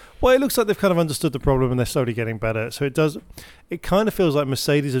of... Well, it looks like they've kind of understood the problem and they're slowly getting better. So it kind of feels like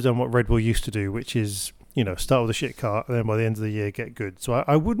Mercedes have done what Red Bull used to do, which is, start with a shit car and then by the end of the year get good. So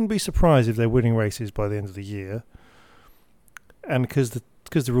I wouldn't be surprised if they're winning races by the end of the year. And because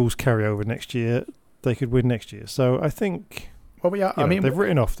the rules carry over next year, they could win next year. So I think... Well, we are. They've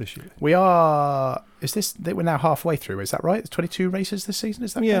written off this year. We are. We're now halfway through. Is that right? It's 22 races this season.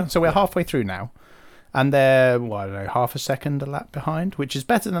 Is that Yeah. right? So we're halfway through now, and they're half a second a lap behind, which is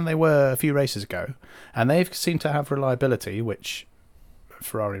better than they were a few races ago. And they seem to have reliability, which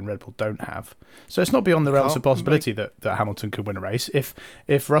Ferrari and Red Bull don't have. So it's not beyond the realms of possibility that Hamilton could win a race if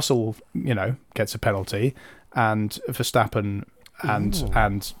Russell, gets a penalty, and Verstappen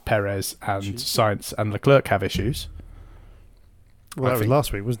and Perez and Sainz and Leclerc have issues. Well, that was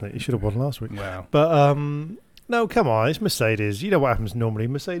last week, wasn't it? You should have won last week. Well, but no, come on, it's Mercedes. You know what happens normally?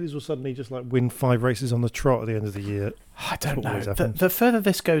 Mercedes will suddenly just win 5 races on the trot at the end of the year. I don't know. The further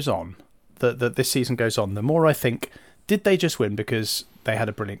this goes on, this season goes on, the more I think, did they just win because they had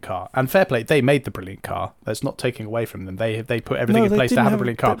a brilliant car? And fair play, they made the brilliant car. That's not taking away from them. They put everything in place to have a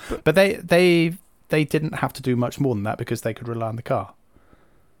brilliant car. But they they didn't have to do much more than that because they could rely on the car.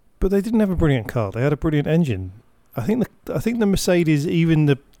 But they didn't have a brilliant car. They had a brilliant engine. I think the Mercedes, even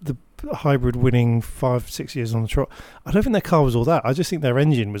the hybrid winning 5-6 years on the trot, I don't think their car was all that. I just think their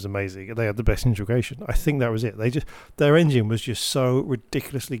engine was amazing. They had the best integration. I think that was it. Their engine was just so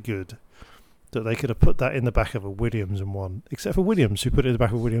ridiculously good that they could have put that in the back of a Williams and won. Except for Williams, who put it in the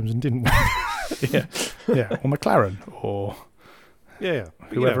back of Williams and didn't win. yeah, or McLaren, or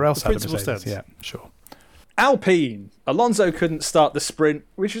whoever else had a Mercedes. Stands. Yeah, sure. Alpine. Alonso couldn't start the sprint,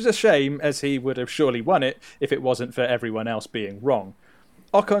 which is a shame, as he would have surely won it if it wasn't for everyone else being wrong.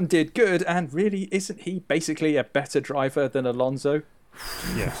 Ocon did good, and really, isn't he basically a better driver than Alonso?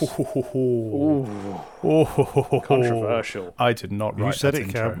 Yes. Controversial. I did not write that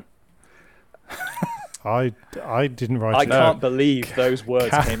intro. Cam. I didn't write I it. I can't believe those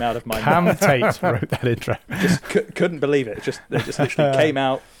words came out of my mouth. Cam Tate wrote that intro. Just couldn't believe it. They just literally came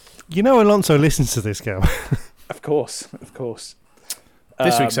out. You know Alonso listens to this, Cam. Of course.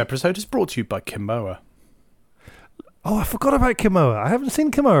 This week's episode is brought to you by Kimoa. Oh, I forgot about Kimoa. I haven't seen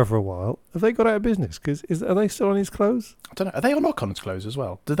Kimoa for a while. Have they got out of business? Are they still on his clothes? I don't know. Are they on Ocon's clothes as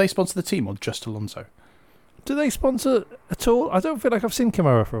well? Do they sponsor the team or just Alonso? Do they sponsor at all? I don't feel like I've seen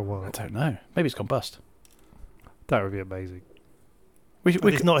Kimoa for a while. I don't know. Maybe it's gone bust. That would be amazing.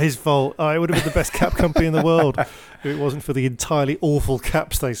 It's not his fault. It would have been the best cap company in the world if it wasn't for the entirely awful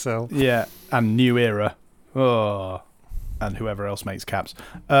caps they sell. Yeah, and New Era. Oh, and whoever else makes caps.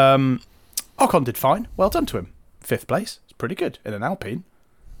 Ocon did fine. Well done to him. 5th place. It's pretty good in an Alpine.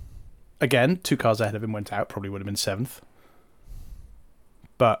 Again, 2 cars ahead of him went out. Probably would have been 7th.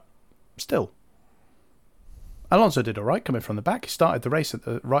 But still. Alonso did all right coming from the back. He started the race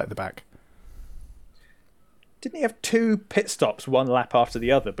right at the back. Didn't he have 2 pit stops, 1 lap after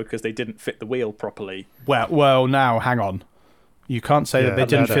the other, because they didn't fit the wheel properly? Well, now, hang on. You can't say that they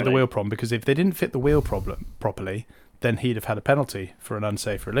didn't fit the wheel problem, because if they didn't fit the wheel properly, then he'd have had a penalty for an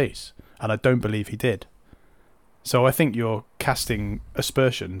unsafe release. And I don't believe he did. So I think you're casting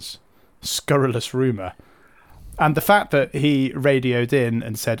aspersions, scurrilous rumour. And the fact that he radioed in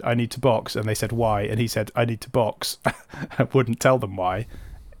and said, I need to box, and they said, why? And he said, I need to box, wouldn't tell them why,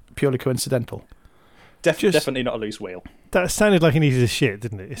 purely coincidental. Definitely not a loose wheel. That sounded like he needed a shit,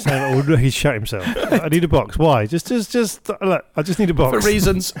 didn't it? It sounded like he shut himself. I need a box. Why? Just look, I just need a box. For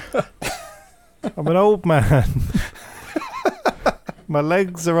reasons. I'm an old man. My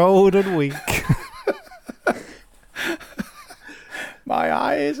legs are old and weak. My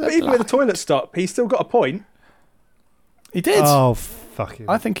eyes are But even black. with a toilet stop, he's still got a point. He did. Oh, fuck him.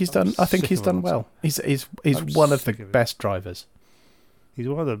 I think he's done well. He's one of the best drivers. He's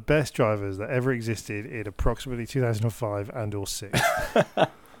one of the best drivers that ever existed in approximately 2005 and or 6.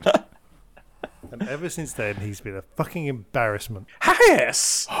 And ever since then, he's been a fucking embarrassment.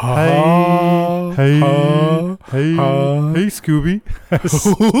 Yes! Hey, Scooby.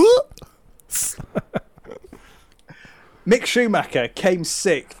 Mick Schumacher came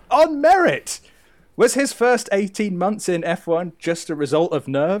 6th on merit. Was his first 18 months in F1 just a result of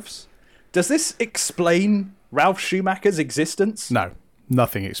nerves? Does this explain Ralf Schumacher's existence? No.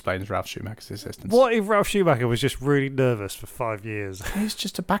 Nothing explains Ralf Schumacher's existence. What if Ralf Schumacher was just really nervous for 5 years? He's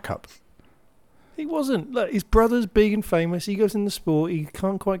just a backup. He wasn't. Look, his brother's big and famous. He goes in the sport. He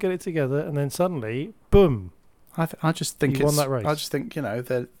can't quite get it together, and then suddenly, boom! I just think he won that race. I just think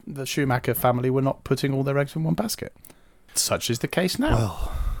the Schumacher family were not putting all their eggs in one basket. Such is the case now.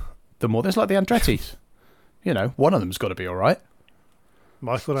 Well, the more there's like the Andrettis. One of them's got to be all right.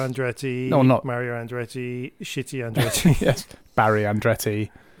 Michael Andretti, No, not Mario Andretti, Shitty Andretti, yes, Barry Andretti,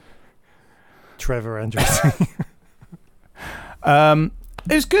 Trevor Andretti.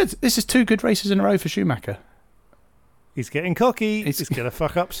 It was good. This is 2 good races in a row for Schumacher. He's getting cocky. He's going to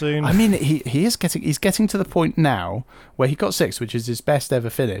fuck up soon. I mean, he's getting to the point now where he got 6th, which is his best ever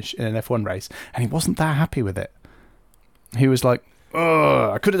finish in an F1 race, and he wasn't that happy with it. He was like,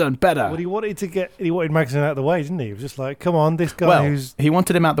 "Oh, I could have done better." Well, he wanted Magnussen out of the way, didn't he? He was just like, "Come on, this guy he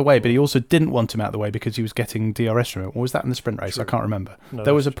wanted him out of the way, but he also didn't want him out of the way because he was getting DRS from it. Or was that in the sprint race? True. I can't remember. No,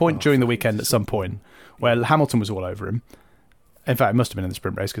 there was a point during the weekend at some point where Hamilton was all over him. In fact, it must have been in the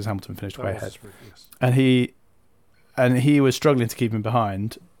sprint race because Hamilton finished way ahead. Yes. And he was struggling to keep him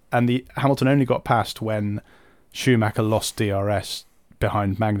behind. And Hamilton only got past when Schumacher lost DRS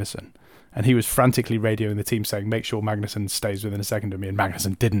behind Magnussen. And he was frantically radioing the team saying, make sure Magnussen stays within a second of me. And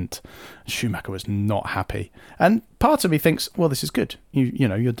Magnussen didn't. Schumacher was not happy. And part of me thinks, well, this is good.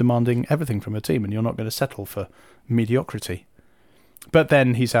 You're demanding everything from a team and you're not going to settle for mediocrity. But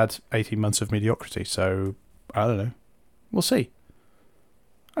then he's had 18 months of mediocrity. So, I don't know. We'll see.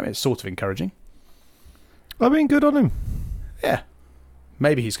 I mean, it's sort of encouraging. I mean, good on him. Yeah.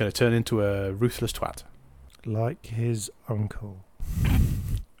 Maybe he's going to turn into a ruthless twat. Like his uncle.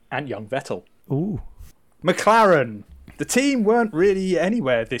 And young Vettel. Ooh. McLaren. The team weren't really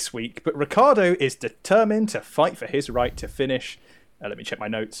anywhere this week, but Ricciardo is determined to fight for his right to finish, let me check my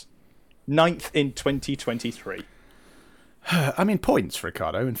notes, 9th in 2023. I mean, points for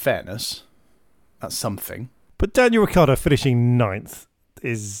Ricciardo, in fairness. That's something. But Daniel Ricciardo finishing 9th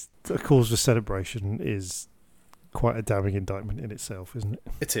is a cause for celebration, is quite a damning indictment in itself, isn't it?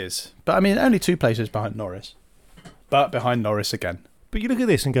 It is. But I mean, only 2 places behind Norris. But behind Norris again. But you look at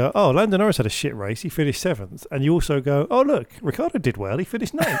this and go, oh, Lando Norris had a shit race. He finished 7th. And you also go, oh, look, Ricciardo did well. He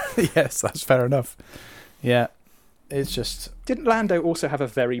finished 9th. Yes, that's fair enough. Yeah. It's just... Didn't Lando also have a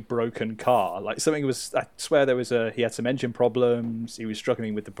very broken car? Like, something was... I swear he had some engine problems. He was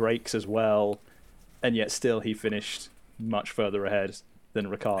struggling with the brakes as well. And yet still he finished much further ahead than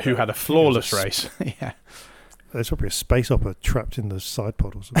Ricciardo. Who had a flawless race. Yeah. There's probably a space opera trapped in the side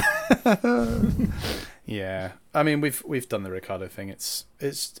pod or something. Yeah. I mean, we've done the Ricciardo thing. It's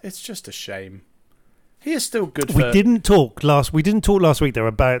just a shame. He is still good for... We didn't talk last week, though,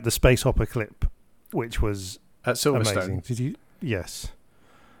 about the space hopper clip, which was at Silverstone. Amazing. Did you? Yes.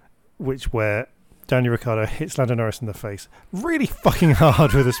 Where Daniel Ricciardo hits Lando Norris in the face really fucking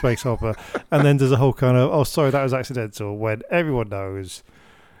hard with a space hopper, and then does a whole kind of, oh, sorry, that was accidental, when everyone knows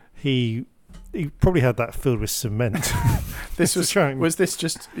he probably had that filled with cement. Was this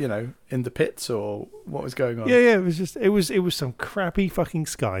just, in the pits, or what was going on? Yeah, it was some crappy fucking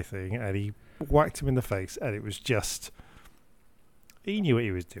Sky thing, and he whacked him in the face, and it was just, he knew what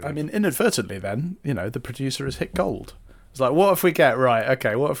he was doing. I mean, inadvertently then, the producer has hit gold. It's like, what if we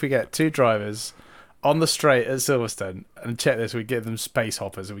get 2 drivers on the straight at Silverstone, and check this, we give them space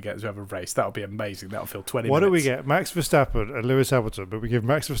hoppers and we get to have a race. That'll be amazing. That'll fill 20 minutes. Why don't we get Max Verstappen and Lewis Hamilton, but we give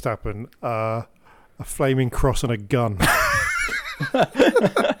Max Verstappen a flaming cross and a gun.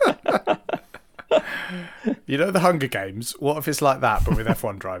 The Hunger Games? What if it's like that, but with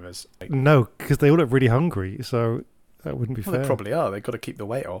F1 drivers? No, because they all look really hungry, so that wouldn't be fair. They probably are. They've got to keep the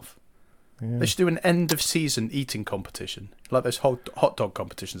weight off. Yeah. They should do an end-of-season eating competition, like those hot dog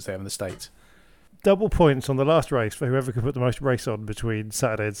competitions they have in the States. Double points on the last race for whoever can put the most race on between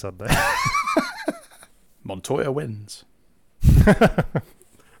Saturday and Sunday. Montoya wins.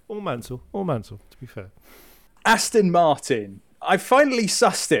 Or Mansell, to be fair. Aston Martin. I finally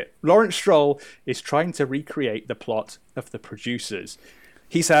sussed it. Lawrence Stroll is trying to recreate the plot of The Producers.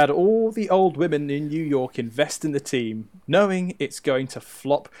 He's had all the old women in New York invest in the team, knowing it's going to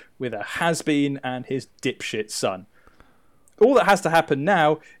flop with a has-been and his dipshit son. All that has to happen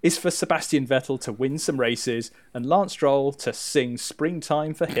now is for Sebastian Vettel to win some races and Lance Stroll to sing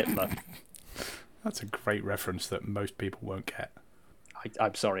Springtime for Hitler. That's a great reference that most people won't get.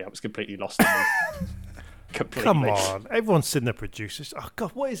 I'm sorry, I was completely lost in it. Completely. Come on, everyone's seen The Producers. Oh,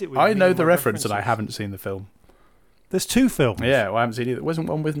 God, what is it with I me know and the my reference and I references? haven't seen the film. There's 2 films. Yeah, well, I haven't seen either. Wasn't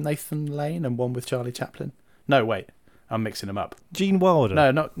one with Nathan Lane and one with Charlie Chaplin? No, wait. I'm mixing them up. Gene Wilder.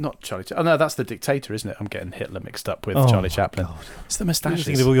 No, not Charlie Chaplin. Oh, no, that's The Dictator, isn't it? I'm getting Hitler mixed up with Oh, Charlie my Chaplin. God. It's the You're just moustaches.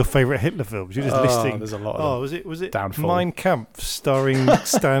 thinking of all your favourite Hitler films. You're just listing. There's a lot of them. Was it Downfall. Mein Kampf starring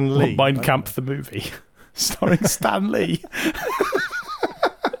Stan Lee? Mein Kampf the movie, starring Stan Lee.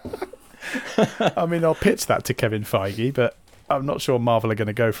 I mean, I'll pitch that to Kevin Feige, but I'm not sure Marvel are going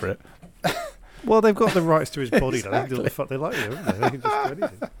to go for it. Well, they've got the rights to his body. Exactly. They can do what the fuck they like with it, haven't they? They can just do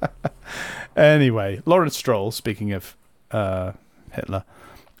anything. Anyway, Lawrence Stroll, speaking of Hitler,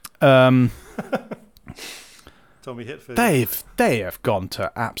 Tommy Hitfield. they have gone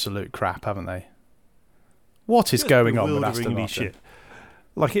to absolute crap, haven't they? What is going on with Aston Martin? Shit.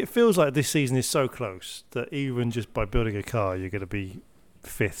 Like, it feels like this season is so close that even just by building a car, you're going to be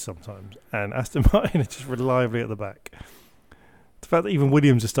 5th sometimes. And Aston Martin are just reliably at the back. The fact that even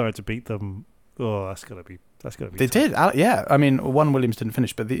Williams is starting to beat them, that's got to be. They tough. did, yeah. I mean, one Williams didn't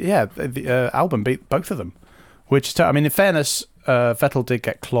finish, but the Albon beat both of them. Which, I mean, in fairness, Vettel did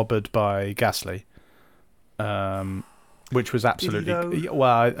get clobbered by Gasly, which was absolutely.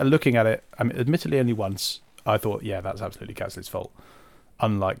 Well, looking at it, I mean, admittedly only once, I thought, yeah, that's absolutely Gasly's fault.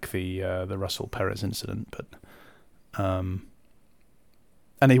 Unlike the Russell Perez incident, but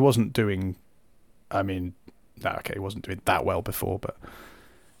and he wasn't doing. I mean, he wasn't doing that well before, but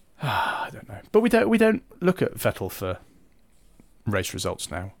I don't know. But we don't look at Vettel for race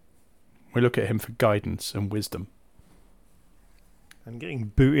results now. We look at him for guidance and wisdom. And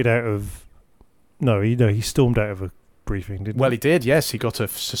getting booted out of. No, he stormed out of a briefing, didn't he? Well, he did. Yes, he got a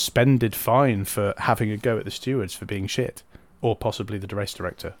suspended fine for having a go at the stewards for being shit, or possibly the race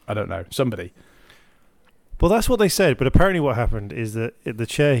director. I don't know. Somebody. Well, that's what they said, but apparently what happened is that the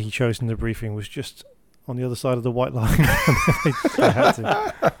chair he chose in the briefing was just on the other side of the white line. They had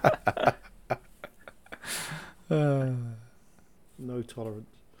to. No tolerance.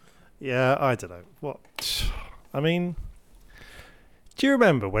 Yeah, I don't know. What? I mean, do you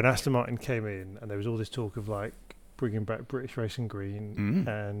remember when Aston Martin came in and there was all this talk of like bringing back British Racing Green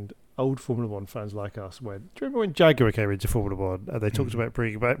and old Formula One fans like us went, do you remember when Jaguar came into Formula One and they talked about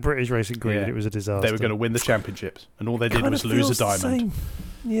bringing back British Racing Green and it was a disaster? They were going to win the championships and all they did was lose a diamond.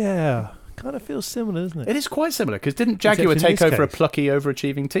 Yeah, kind of feels similar, doesn't it? It is quite similar because didn't Jaguar take over a plucky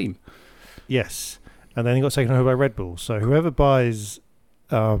overachieving team? Yes, and then he got taken over by Red Bull. So whoever buys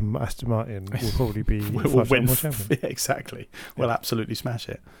Aston Martin will probably be will win more champion. Yeah, exactly. We'll absolutely smash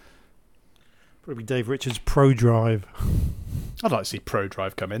it. Probably Dave Richards Pro Drive. I'd like to see Pro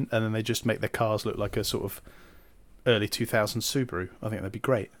Drive come in and then they just make their cars look like a sort of early 2000s Subaru. I think that'd be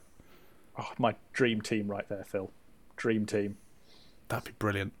great. Oh, my dream team right there, Phil. Dream team. That'd be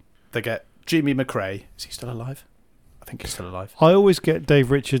brilliant. They get Jimmy McRae. Is he still alive? I think he's still alive. I always get Dave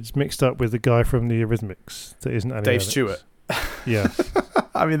Richards mixed up with the guy from the Eurythmics that isn't Annie Dave Lennox. Stewart. Yeah.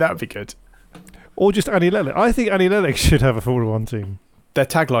 I mean, that would be good. Or just Annie Lennox. I think Annie Lennox should have a Formula One team. Their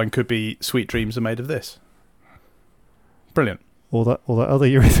tagline could be "Sweet dreams are made of this." Brilliant. Or that other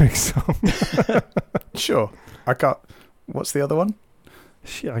Eurythmics song. Sure. I can't. What's the other one?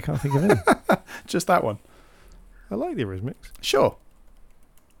 Shit, I can't think of any. Just that one. I like the Eurythmics. Sure.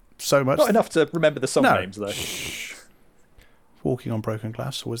 So much. Not enough to remember the song No. names, though. Walking on Broken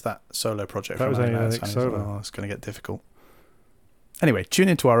Glass, or was that solo project? That from was Annie Annie Lennox? Lennox solo. Oh, it's going to get difficult. Anyway, tune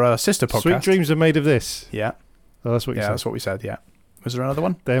into our sister podcast. Sweet dreams are made of this. Yeah. Oh, that's what you Yeah, said. that's what we said, yeah. Was there another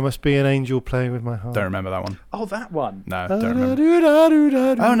one? There must be an angel playing with my heart. Don't remember that one. Oh, that one. No, don't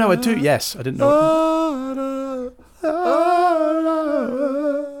remember. Oh, no, I do. Yes, I didn't know.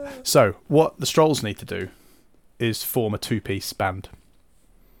 So, what the Strolls need to do is form a two-piece band.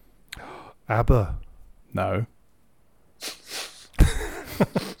 ABBA. No.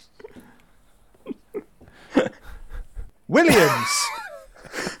 Williams!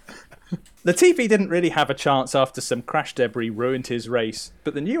 Latifi didn't really have a chance after some crash debris ruined his race,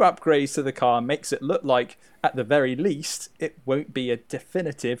 but the new upgrades to the car makes it look like, at the very least, it won't be a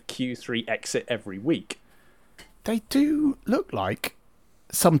definitive Q3 exit every week. They do look like,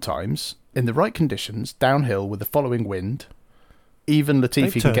 sometimes, in the right conditions, downhill with the following wind, even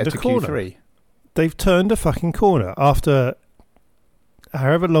Latifi can get to Q3. They've turned a fucking corner. After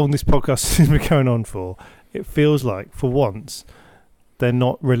however long this podcast has been going on for, it feels like, for once, they're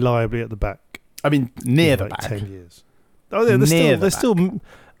not reliably at the back. I mean, near the like back. 10 years. Oh, they're still,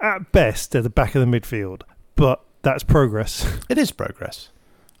 at best, they're the back of the midfield. But that's progress. It is progress.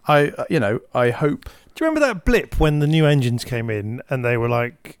 I hope. Do you remember that blip when the new engines came in and they were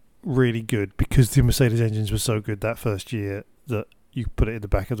like really good because the Mercedes engines were so good that first year that you put it in the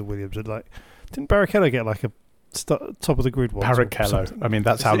back of the Williams? And like, didn't Barrichello get like a top of the grid one? Barrichello. I mean,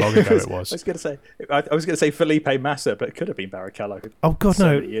 that's how long ago it was. I was going to say Felipe Massa, but it could have been Barrichello. Oh God,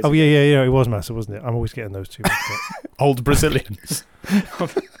 no! Oh yeah, it was Massa, wasn't it? I'm always getting those two. Old Brazilians.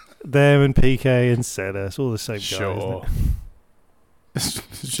 Them and Piquet and Senna, it's all the same guy, Sure. isn't it?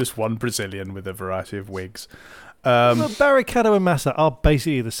 It's just one Brazilian with a variety of wigs. Well, Barrichello and Massa are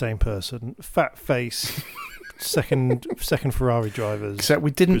basically the same person. Fat face, second Ferrari drivers. Except we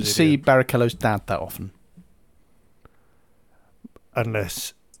didn't see Barrichello's dad that often.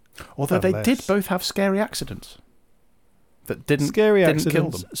 Although they did both have scary accidents that didn't kill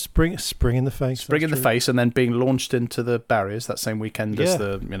them. Spring in the face. Spring in the face, and then being launched into the barriers that same weekend as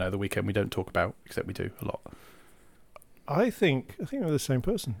the weekend we don't talk about, except we do a lot. I think they're the same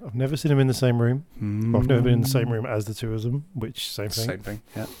person. I've never seen them in the same room. I've never been in the same room as the two of them, which same thing. Same thing.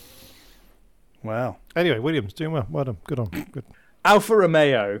 Yeah. Wow. Anyway, Williams doing well. Well done. Good on. Good. Alfa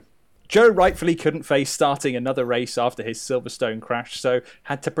Romeo. Joe rightfully couldn't face starting another race after his Silverstone crash, so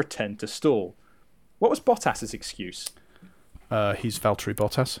had to pretend to stall. What was Bottas's excuse? He's Valtteri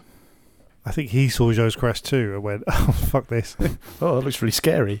Bottas. I think he saw Joe's crash too and went, "Oh, fuck this." Oh, that looks really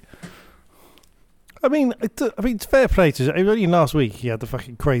scary. I mean, it's fair play to him. Only last week he had the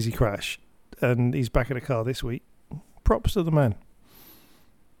fucking crazy crash, and he's back in a car this week. Props to the man.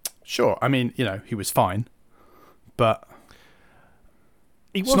 Sure. I mean, he was fine, but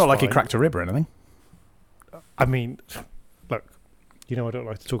it's not like he cracked a rib or anything. I mean, look, I don't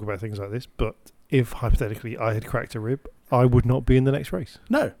like to talk about things like this, but if hypothetically I had cracked a rib, I would not be in the next race.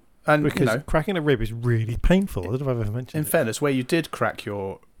 No. And because cracking a rib is really painful. I don't know if I've ever mentioned in fairness, where you did crack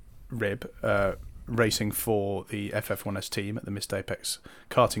your rib racing for the FF1S team at the Missed Apex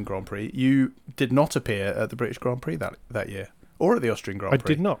Karting Grand Prix, you did not appear at the British Grand Prix that year, or at the Austrian Grand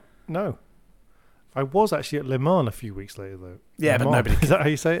Prix. I did not, no. I was actually at Le Mans a few weeks later, though. Yeah, but nobody... Is that how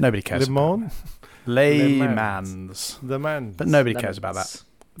you say it? Nobody cares. Le Mans? Le Mans. The man. But nobody cares about that.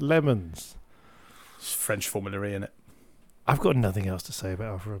 Lemons. It's French Formula E, in it. I've got nothing else to say about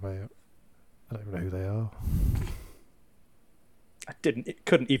Alfa Romeo. I don't even know who they are.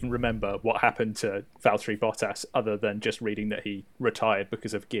 Couldn't even remember what happened to Valtteri Bottas other than just reading that he retired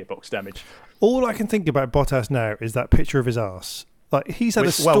because of gearbox damage. All I can think about Bottas now is that picture of his arse. Like, he's had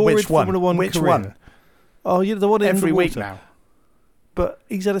a storied Formula One Which career. one? Oh, yeah, the one every in the week water. now. But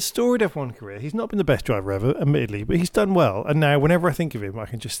he's had a storied F1 career. He's not been the best driver ever, admittedly, but he's done well. And now, whenever I think of him, I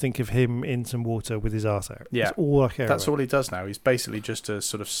can just think of him in some water with his arse out. Yeah, that's all I care That's about. all he does now. He's basically just a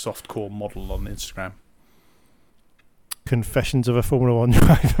sort of softcore model on Instagram. Confessions of a Formula One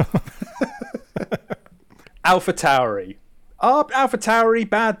driver. AlphaTauri. Are AlphaTauri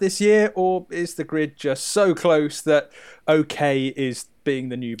bad this year, or is the grid just so close that okay is being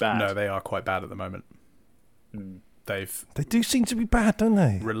the new bad? No, they are quite bad at the moment. They do seem to be bad, don't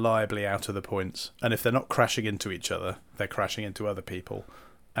they? Reliably out of the points. And if they're not crashing into each other, they're crashing into other people.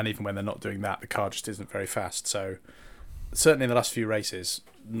 And even when they're not doing that, the car just isn't very fast. So certainly in the last few races,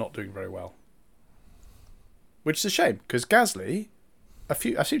 not doing very well. Which is a shame, because Gasly,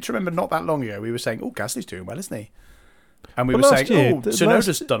 I seem to remember not that long ago, we were saying, oh, Gasly's doing well, isn't he? And we were saying,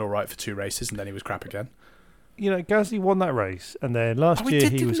 Tsunoda's done all right for 2 races, and then he was crap again. You know, Gasly won that race, and then last year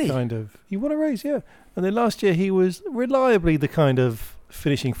he was kind of... He won a race, yeah. And then last year he was reliably the kind of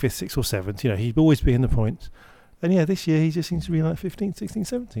finishing 5th, 6th or 7th. You know, he'd always be in the points. And yeah, this year he just seems to be like 15th,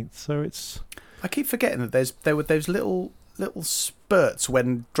 16th, 17th. So it's... I keep forgetting that there were those little spurts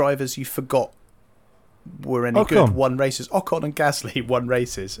when drivers you forgot were any good won races. Ocon and Gasly won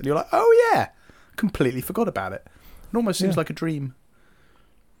races. And you're like, oh yeah, completely forgot about it. It almost seems like a dream.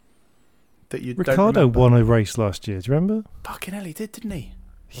 That you Ricciardo won a race last year, do you remember? Fucking hell, he did, didn't he?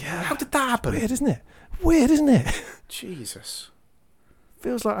 Yeah. How did that happen? Weird, isn't it? Weird, isn't it? Jesus.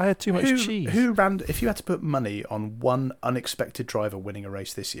 Feels like I had too much cheese. If you had to put money on one unexpected driver winning a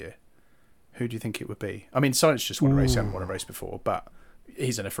race this year, who do you think it would be? I mean, Sainz just won a race, he hadn't won a race before, but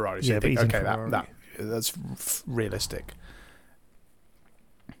he's in a Ferrari, so you think, okay, that's realistic.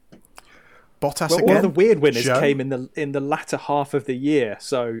 Bottas again. All of the weird winners came in the latter half of the year,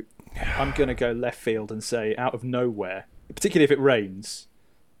 so I'm going to go left field and say out of nowhere, particularly if it rains,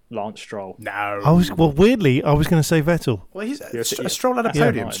 Lance Stroll. No. Weirdly, I was going to say Vettel. Well, Stroll had a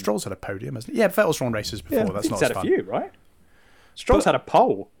podium. Yeah, Stroll's had a podium, hasn't he? Yeah, Vettel's won races before. That's not as fun. He's had a few, right? Stroll's had a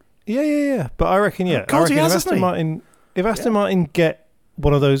pole. Yeah. But I reckon, I reckon if Aston Martin get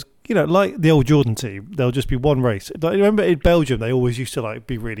one of those, you know, like the old Jordan team, they'll just be one race. Like, remember in Belgium, they always used to like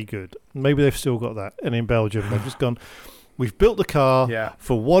be really good. Maybe they've still got that. And in Belgium, they've just gone, we've built the car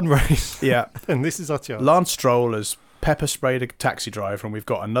for one race. Yeah. And this is our chance. Lance Stroll has pepper sprayed a taxi driver, and we've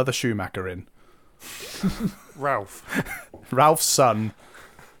got another Schumacher in. Ralph's son,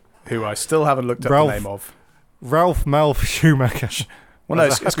 who I still haven't looked up the name of. Ralph Malf Schumacher. Well, no,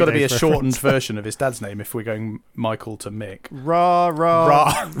 it's got to be a shortened version of his dad's name if we're going Michael to Mick.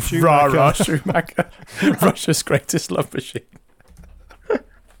 Schumacher. Russia's greatest love machine.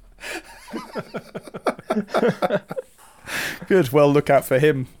 Good. Well, look out for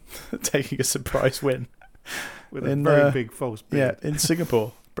him taking a surprise win. With a very big false beard. Yeah, in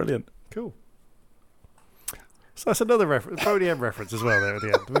Singapore. Brilliant. Cool. So that's another podium reference as well there at the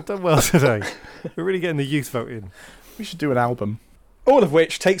end. We've done well today. We're really getting the youth vote in. We should do an album. All of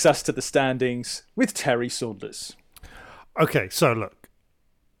which takes us to the standings with Terry Saunders. Okay, so look.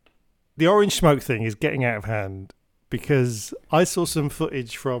 The orange smoke thing is getting out of hand because I saw some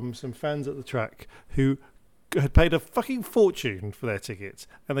footage from some fans at the track who had paid a fucking fortune for their tickets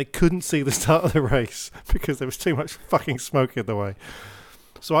and they couldn't see the start of the race because there was too much fucking smoke in the way.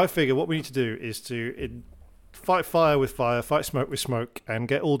 So I figured what we need to do is to fight fire with fire, fight smoke with smoke, and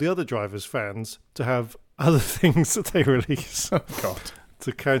get all the other drivers' fans to have other things that they release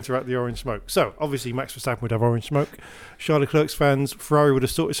to counteract the orange smoke. So obviously Max Verstappen would have orange smoke. Charles Leclerc's fans, Ferrari would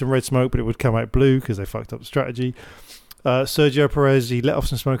have sorted some red smoke, but it would come out blue because they fucked up the strategy. Sergio Perez, he let off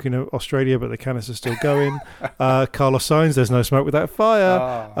some smoke in Australia, but the canister's still going. Carlos Sainz, there's no smoke without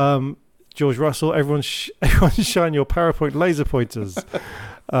fire. George Russell, everyone shine your PowerPoint laser pointers.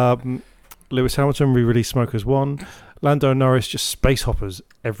 Lewis Hamilton, we released smoke as one. Lando Norris, just space hoppers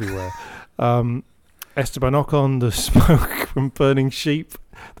everywhere. Esteban Ocon, the smoke from burning sheep.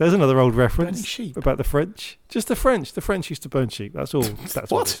 There's another old reference about the French. Just the French. The French used to burn sheep. That's all.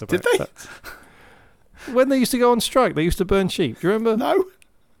 That's what it's about. Did they? When they used to go on strike, they used to burn sheep. Do you remember? No.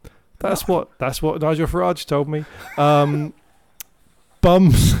 That's what Nigel Farage told me.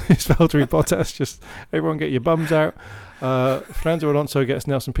 bums is Valtteri Bottas. Just everyone get your bums out. Fernando Alonso gets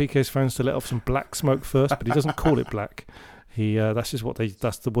Nelson Piquet's fans to let off some black smoke first, but he doesn't call it black. That's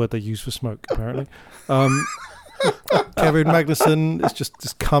the word they use for smoke, apparently. Kevin Magnussen, it's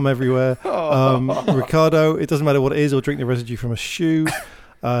just cum everywhere. Ricardo, it doesn't matter what it is, he'll drink the residue from a shoe.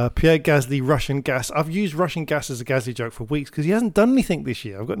 Pierre Gasly, Russian gas. I've used Russian gas as a Gasly joke for weeks because he hasn't done anything this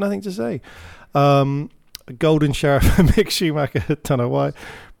year. I've got nothing to say. A golden shower for Mick Schumacher, don't know why.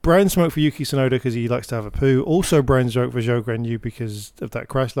 Brown smoke for Yuki Tsunoda because he likes to have a poo. Also brown smoke for Zhou Guanyu because of that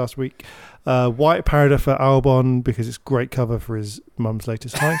crash last week. White powder for Albon because it's great cover for his mum's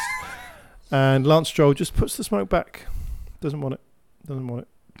latest heist. And Lance Stroll just puts the smoke back. Doesn't want it. I don't know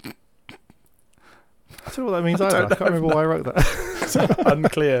what that means either. I can't remember why I wrote that.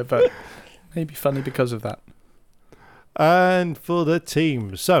 Unclear, but maybe funny because of that. And for the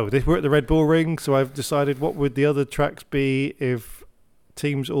teams. So we're at the Red Bull Ring, so I've decided what would the other tracks be if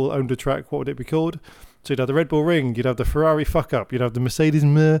teams all owned a track. What would it be called? So you'd have the Red Bull Ring, you'd have the Ferrari Fuck Up, you'd have the Mercedes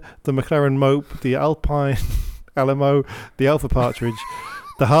Meh, the McLaren Mope, the Alpine Alamo, the Alpha Partridge,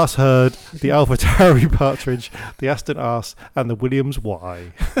 the Haas Herd, the Alpha Tauri Partridge, the Aston Arse, and the Williams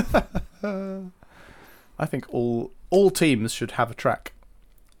Y. I think all teams should have a track.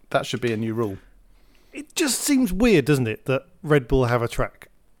 That should be a new rule. It just seems weird, doesn't it, that Red Bull have a track?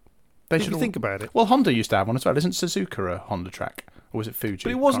 They should think about it. Well, Honda used to have one as well. Isn't Suzuka a Honda track? Or was it Fuji?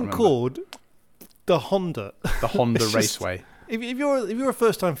 But it wasn't called the Honda. The Honda Raceway. If you're a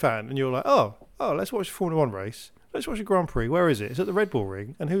first-time fan and you're like, oh, let's watch a Formula 1 race. Let's watch a Grand Prix. Where is it? It's at the Red Bull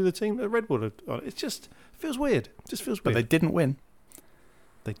Ring. And who are the team at Red Bull are on? It just feels weird. But they didn't win.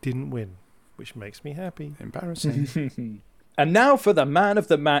 They didn't win, which makes me happy. Embarrassing. And now for the man of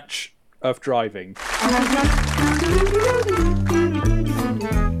the match of driving.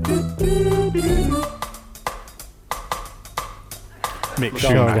 Mick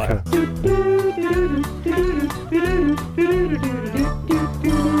Schumacher.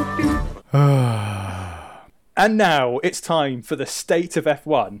 And now it's time for the state of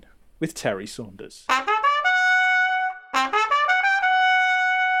F1 with Terry Saunders.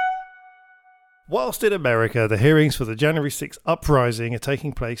 Whilst in America, the hearings for the January 6th uprising are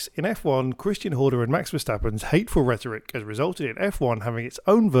taking place, in F1, Christian Horner and Max Verstappen's hateful rhetoric has resulted in F1 having its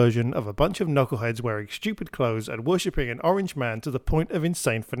own version of a bunch of knuckleheads wearing stupid clothes and worshipping an orange man to the point of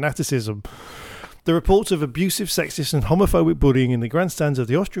insane fanaticism. The reports of abusive, sexist and homophobic bullying in the grandstands of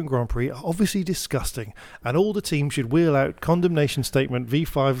the Austrian Grand Prix are obviously disgusting, and all the teams should wheel out condemnation statement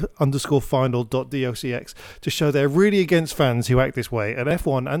v5_final.docx to show they're really against fans who act this way, and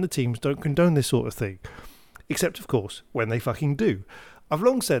F1 and the teams don't condone this sort of thing. Except, of course, when they fucking do. I've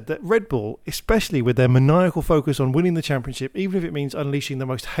long said that Red Bull, especially with their maniacal focus on winning the championship, even if it means unleashing the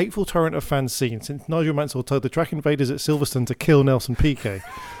most hateful torrent of fans seen since Nigel Mansell told the track invaders at Silverstone to kill Nelson Piquet.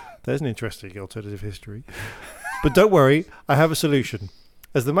 There's an interesting alternative history. But don't worry, I have a solution.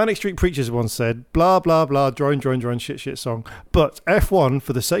 As the Manic Street Preachers once said, blah, blah, blah, drone, shit song. But F1,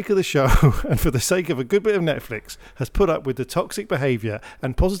 for the sake of the show and for the sake of a good bit of Netflix, has put up with the toxic behaviour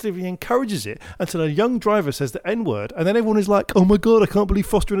and positively encourages it until a young driver says the N-word, and then everyone is like, oh my God, I can't believe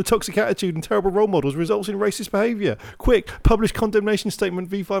fostering a toxic attitude and terrible role models results in racist behaviour. Quick, publish condemnation statement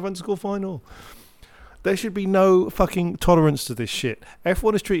v5_final. There should be no fucking tolerance to this shit.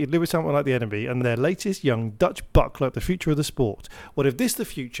 F1 has treated Lewis Hamilton like the enemy and their latest young Dutch buck like the future of the sport. What if this the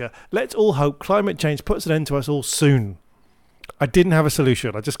future? Let's all hope climate change puts an end to us all soon. I didn't have a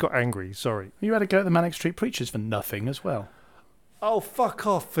solution. I just got angry. Sorry. You had a go at the Manic Street Preachers for nothing as well. Oh, fuck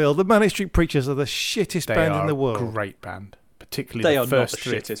off, Phil. The Manic Street Preachers are the shittest band in the world. They are a great band. Particularly they the are first not the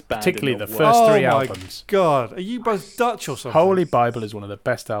three, shittest band particularly in the the world. first three albums. albums. God, are you both Dutch or something? Holy Bible is one of the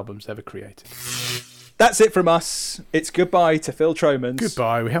best albums ever created. That's it from us. It's goodbye to Phil Tromans.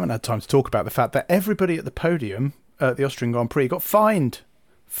 Goodbye. We haven't had time to talk about the fact that everybody at the podium at the Austrian Grand Prix got fined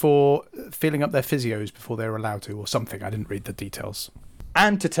for filling up their physios before they were allowed to, or something. I didn't read the details.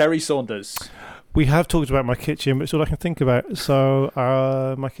 And to Terry Saunders. We have talked about my kitchen, but it's all I can think about. So,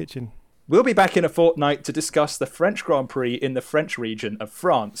 my kitchen. We'll be back in a fortnight to discuss the French Grand Prix in the French region of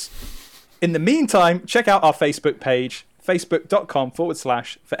France. In the meantime, check out our Facebook page, facebook.com/for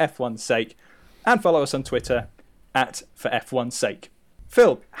F1's sake, and follow us on Twitter @for F1's sake.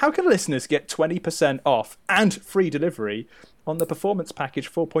 Phil, how can listeners get 20% off and free delivery on the Performance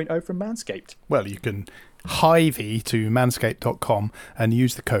Package 4.0 from Manscaped? Well, you can Hy-Vee to manscaped.com and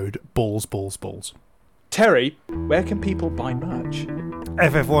use the code BALLS. Terry, where can people buy merch?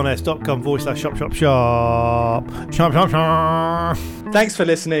 ff1s.com/shop. Thanks for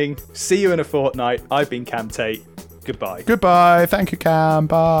listening. See you in a fortnight. I've been Cam Tate. Goodbye. Goodbye. Thank you, Cam.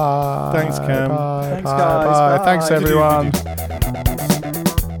 Bye. Thanks, Cam. Bye. Thanks, Bye. guys. Bye. Bye. Thanks, everyone.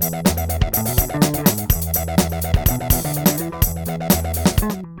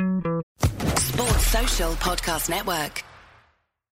 Essential Podcast Network.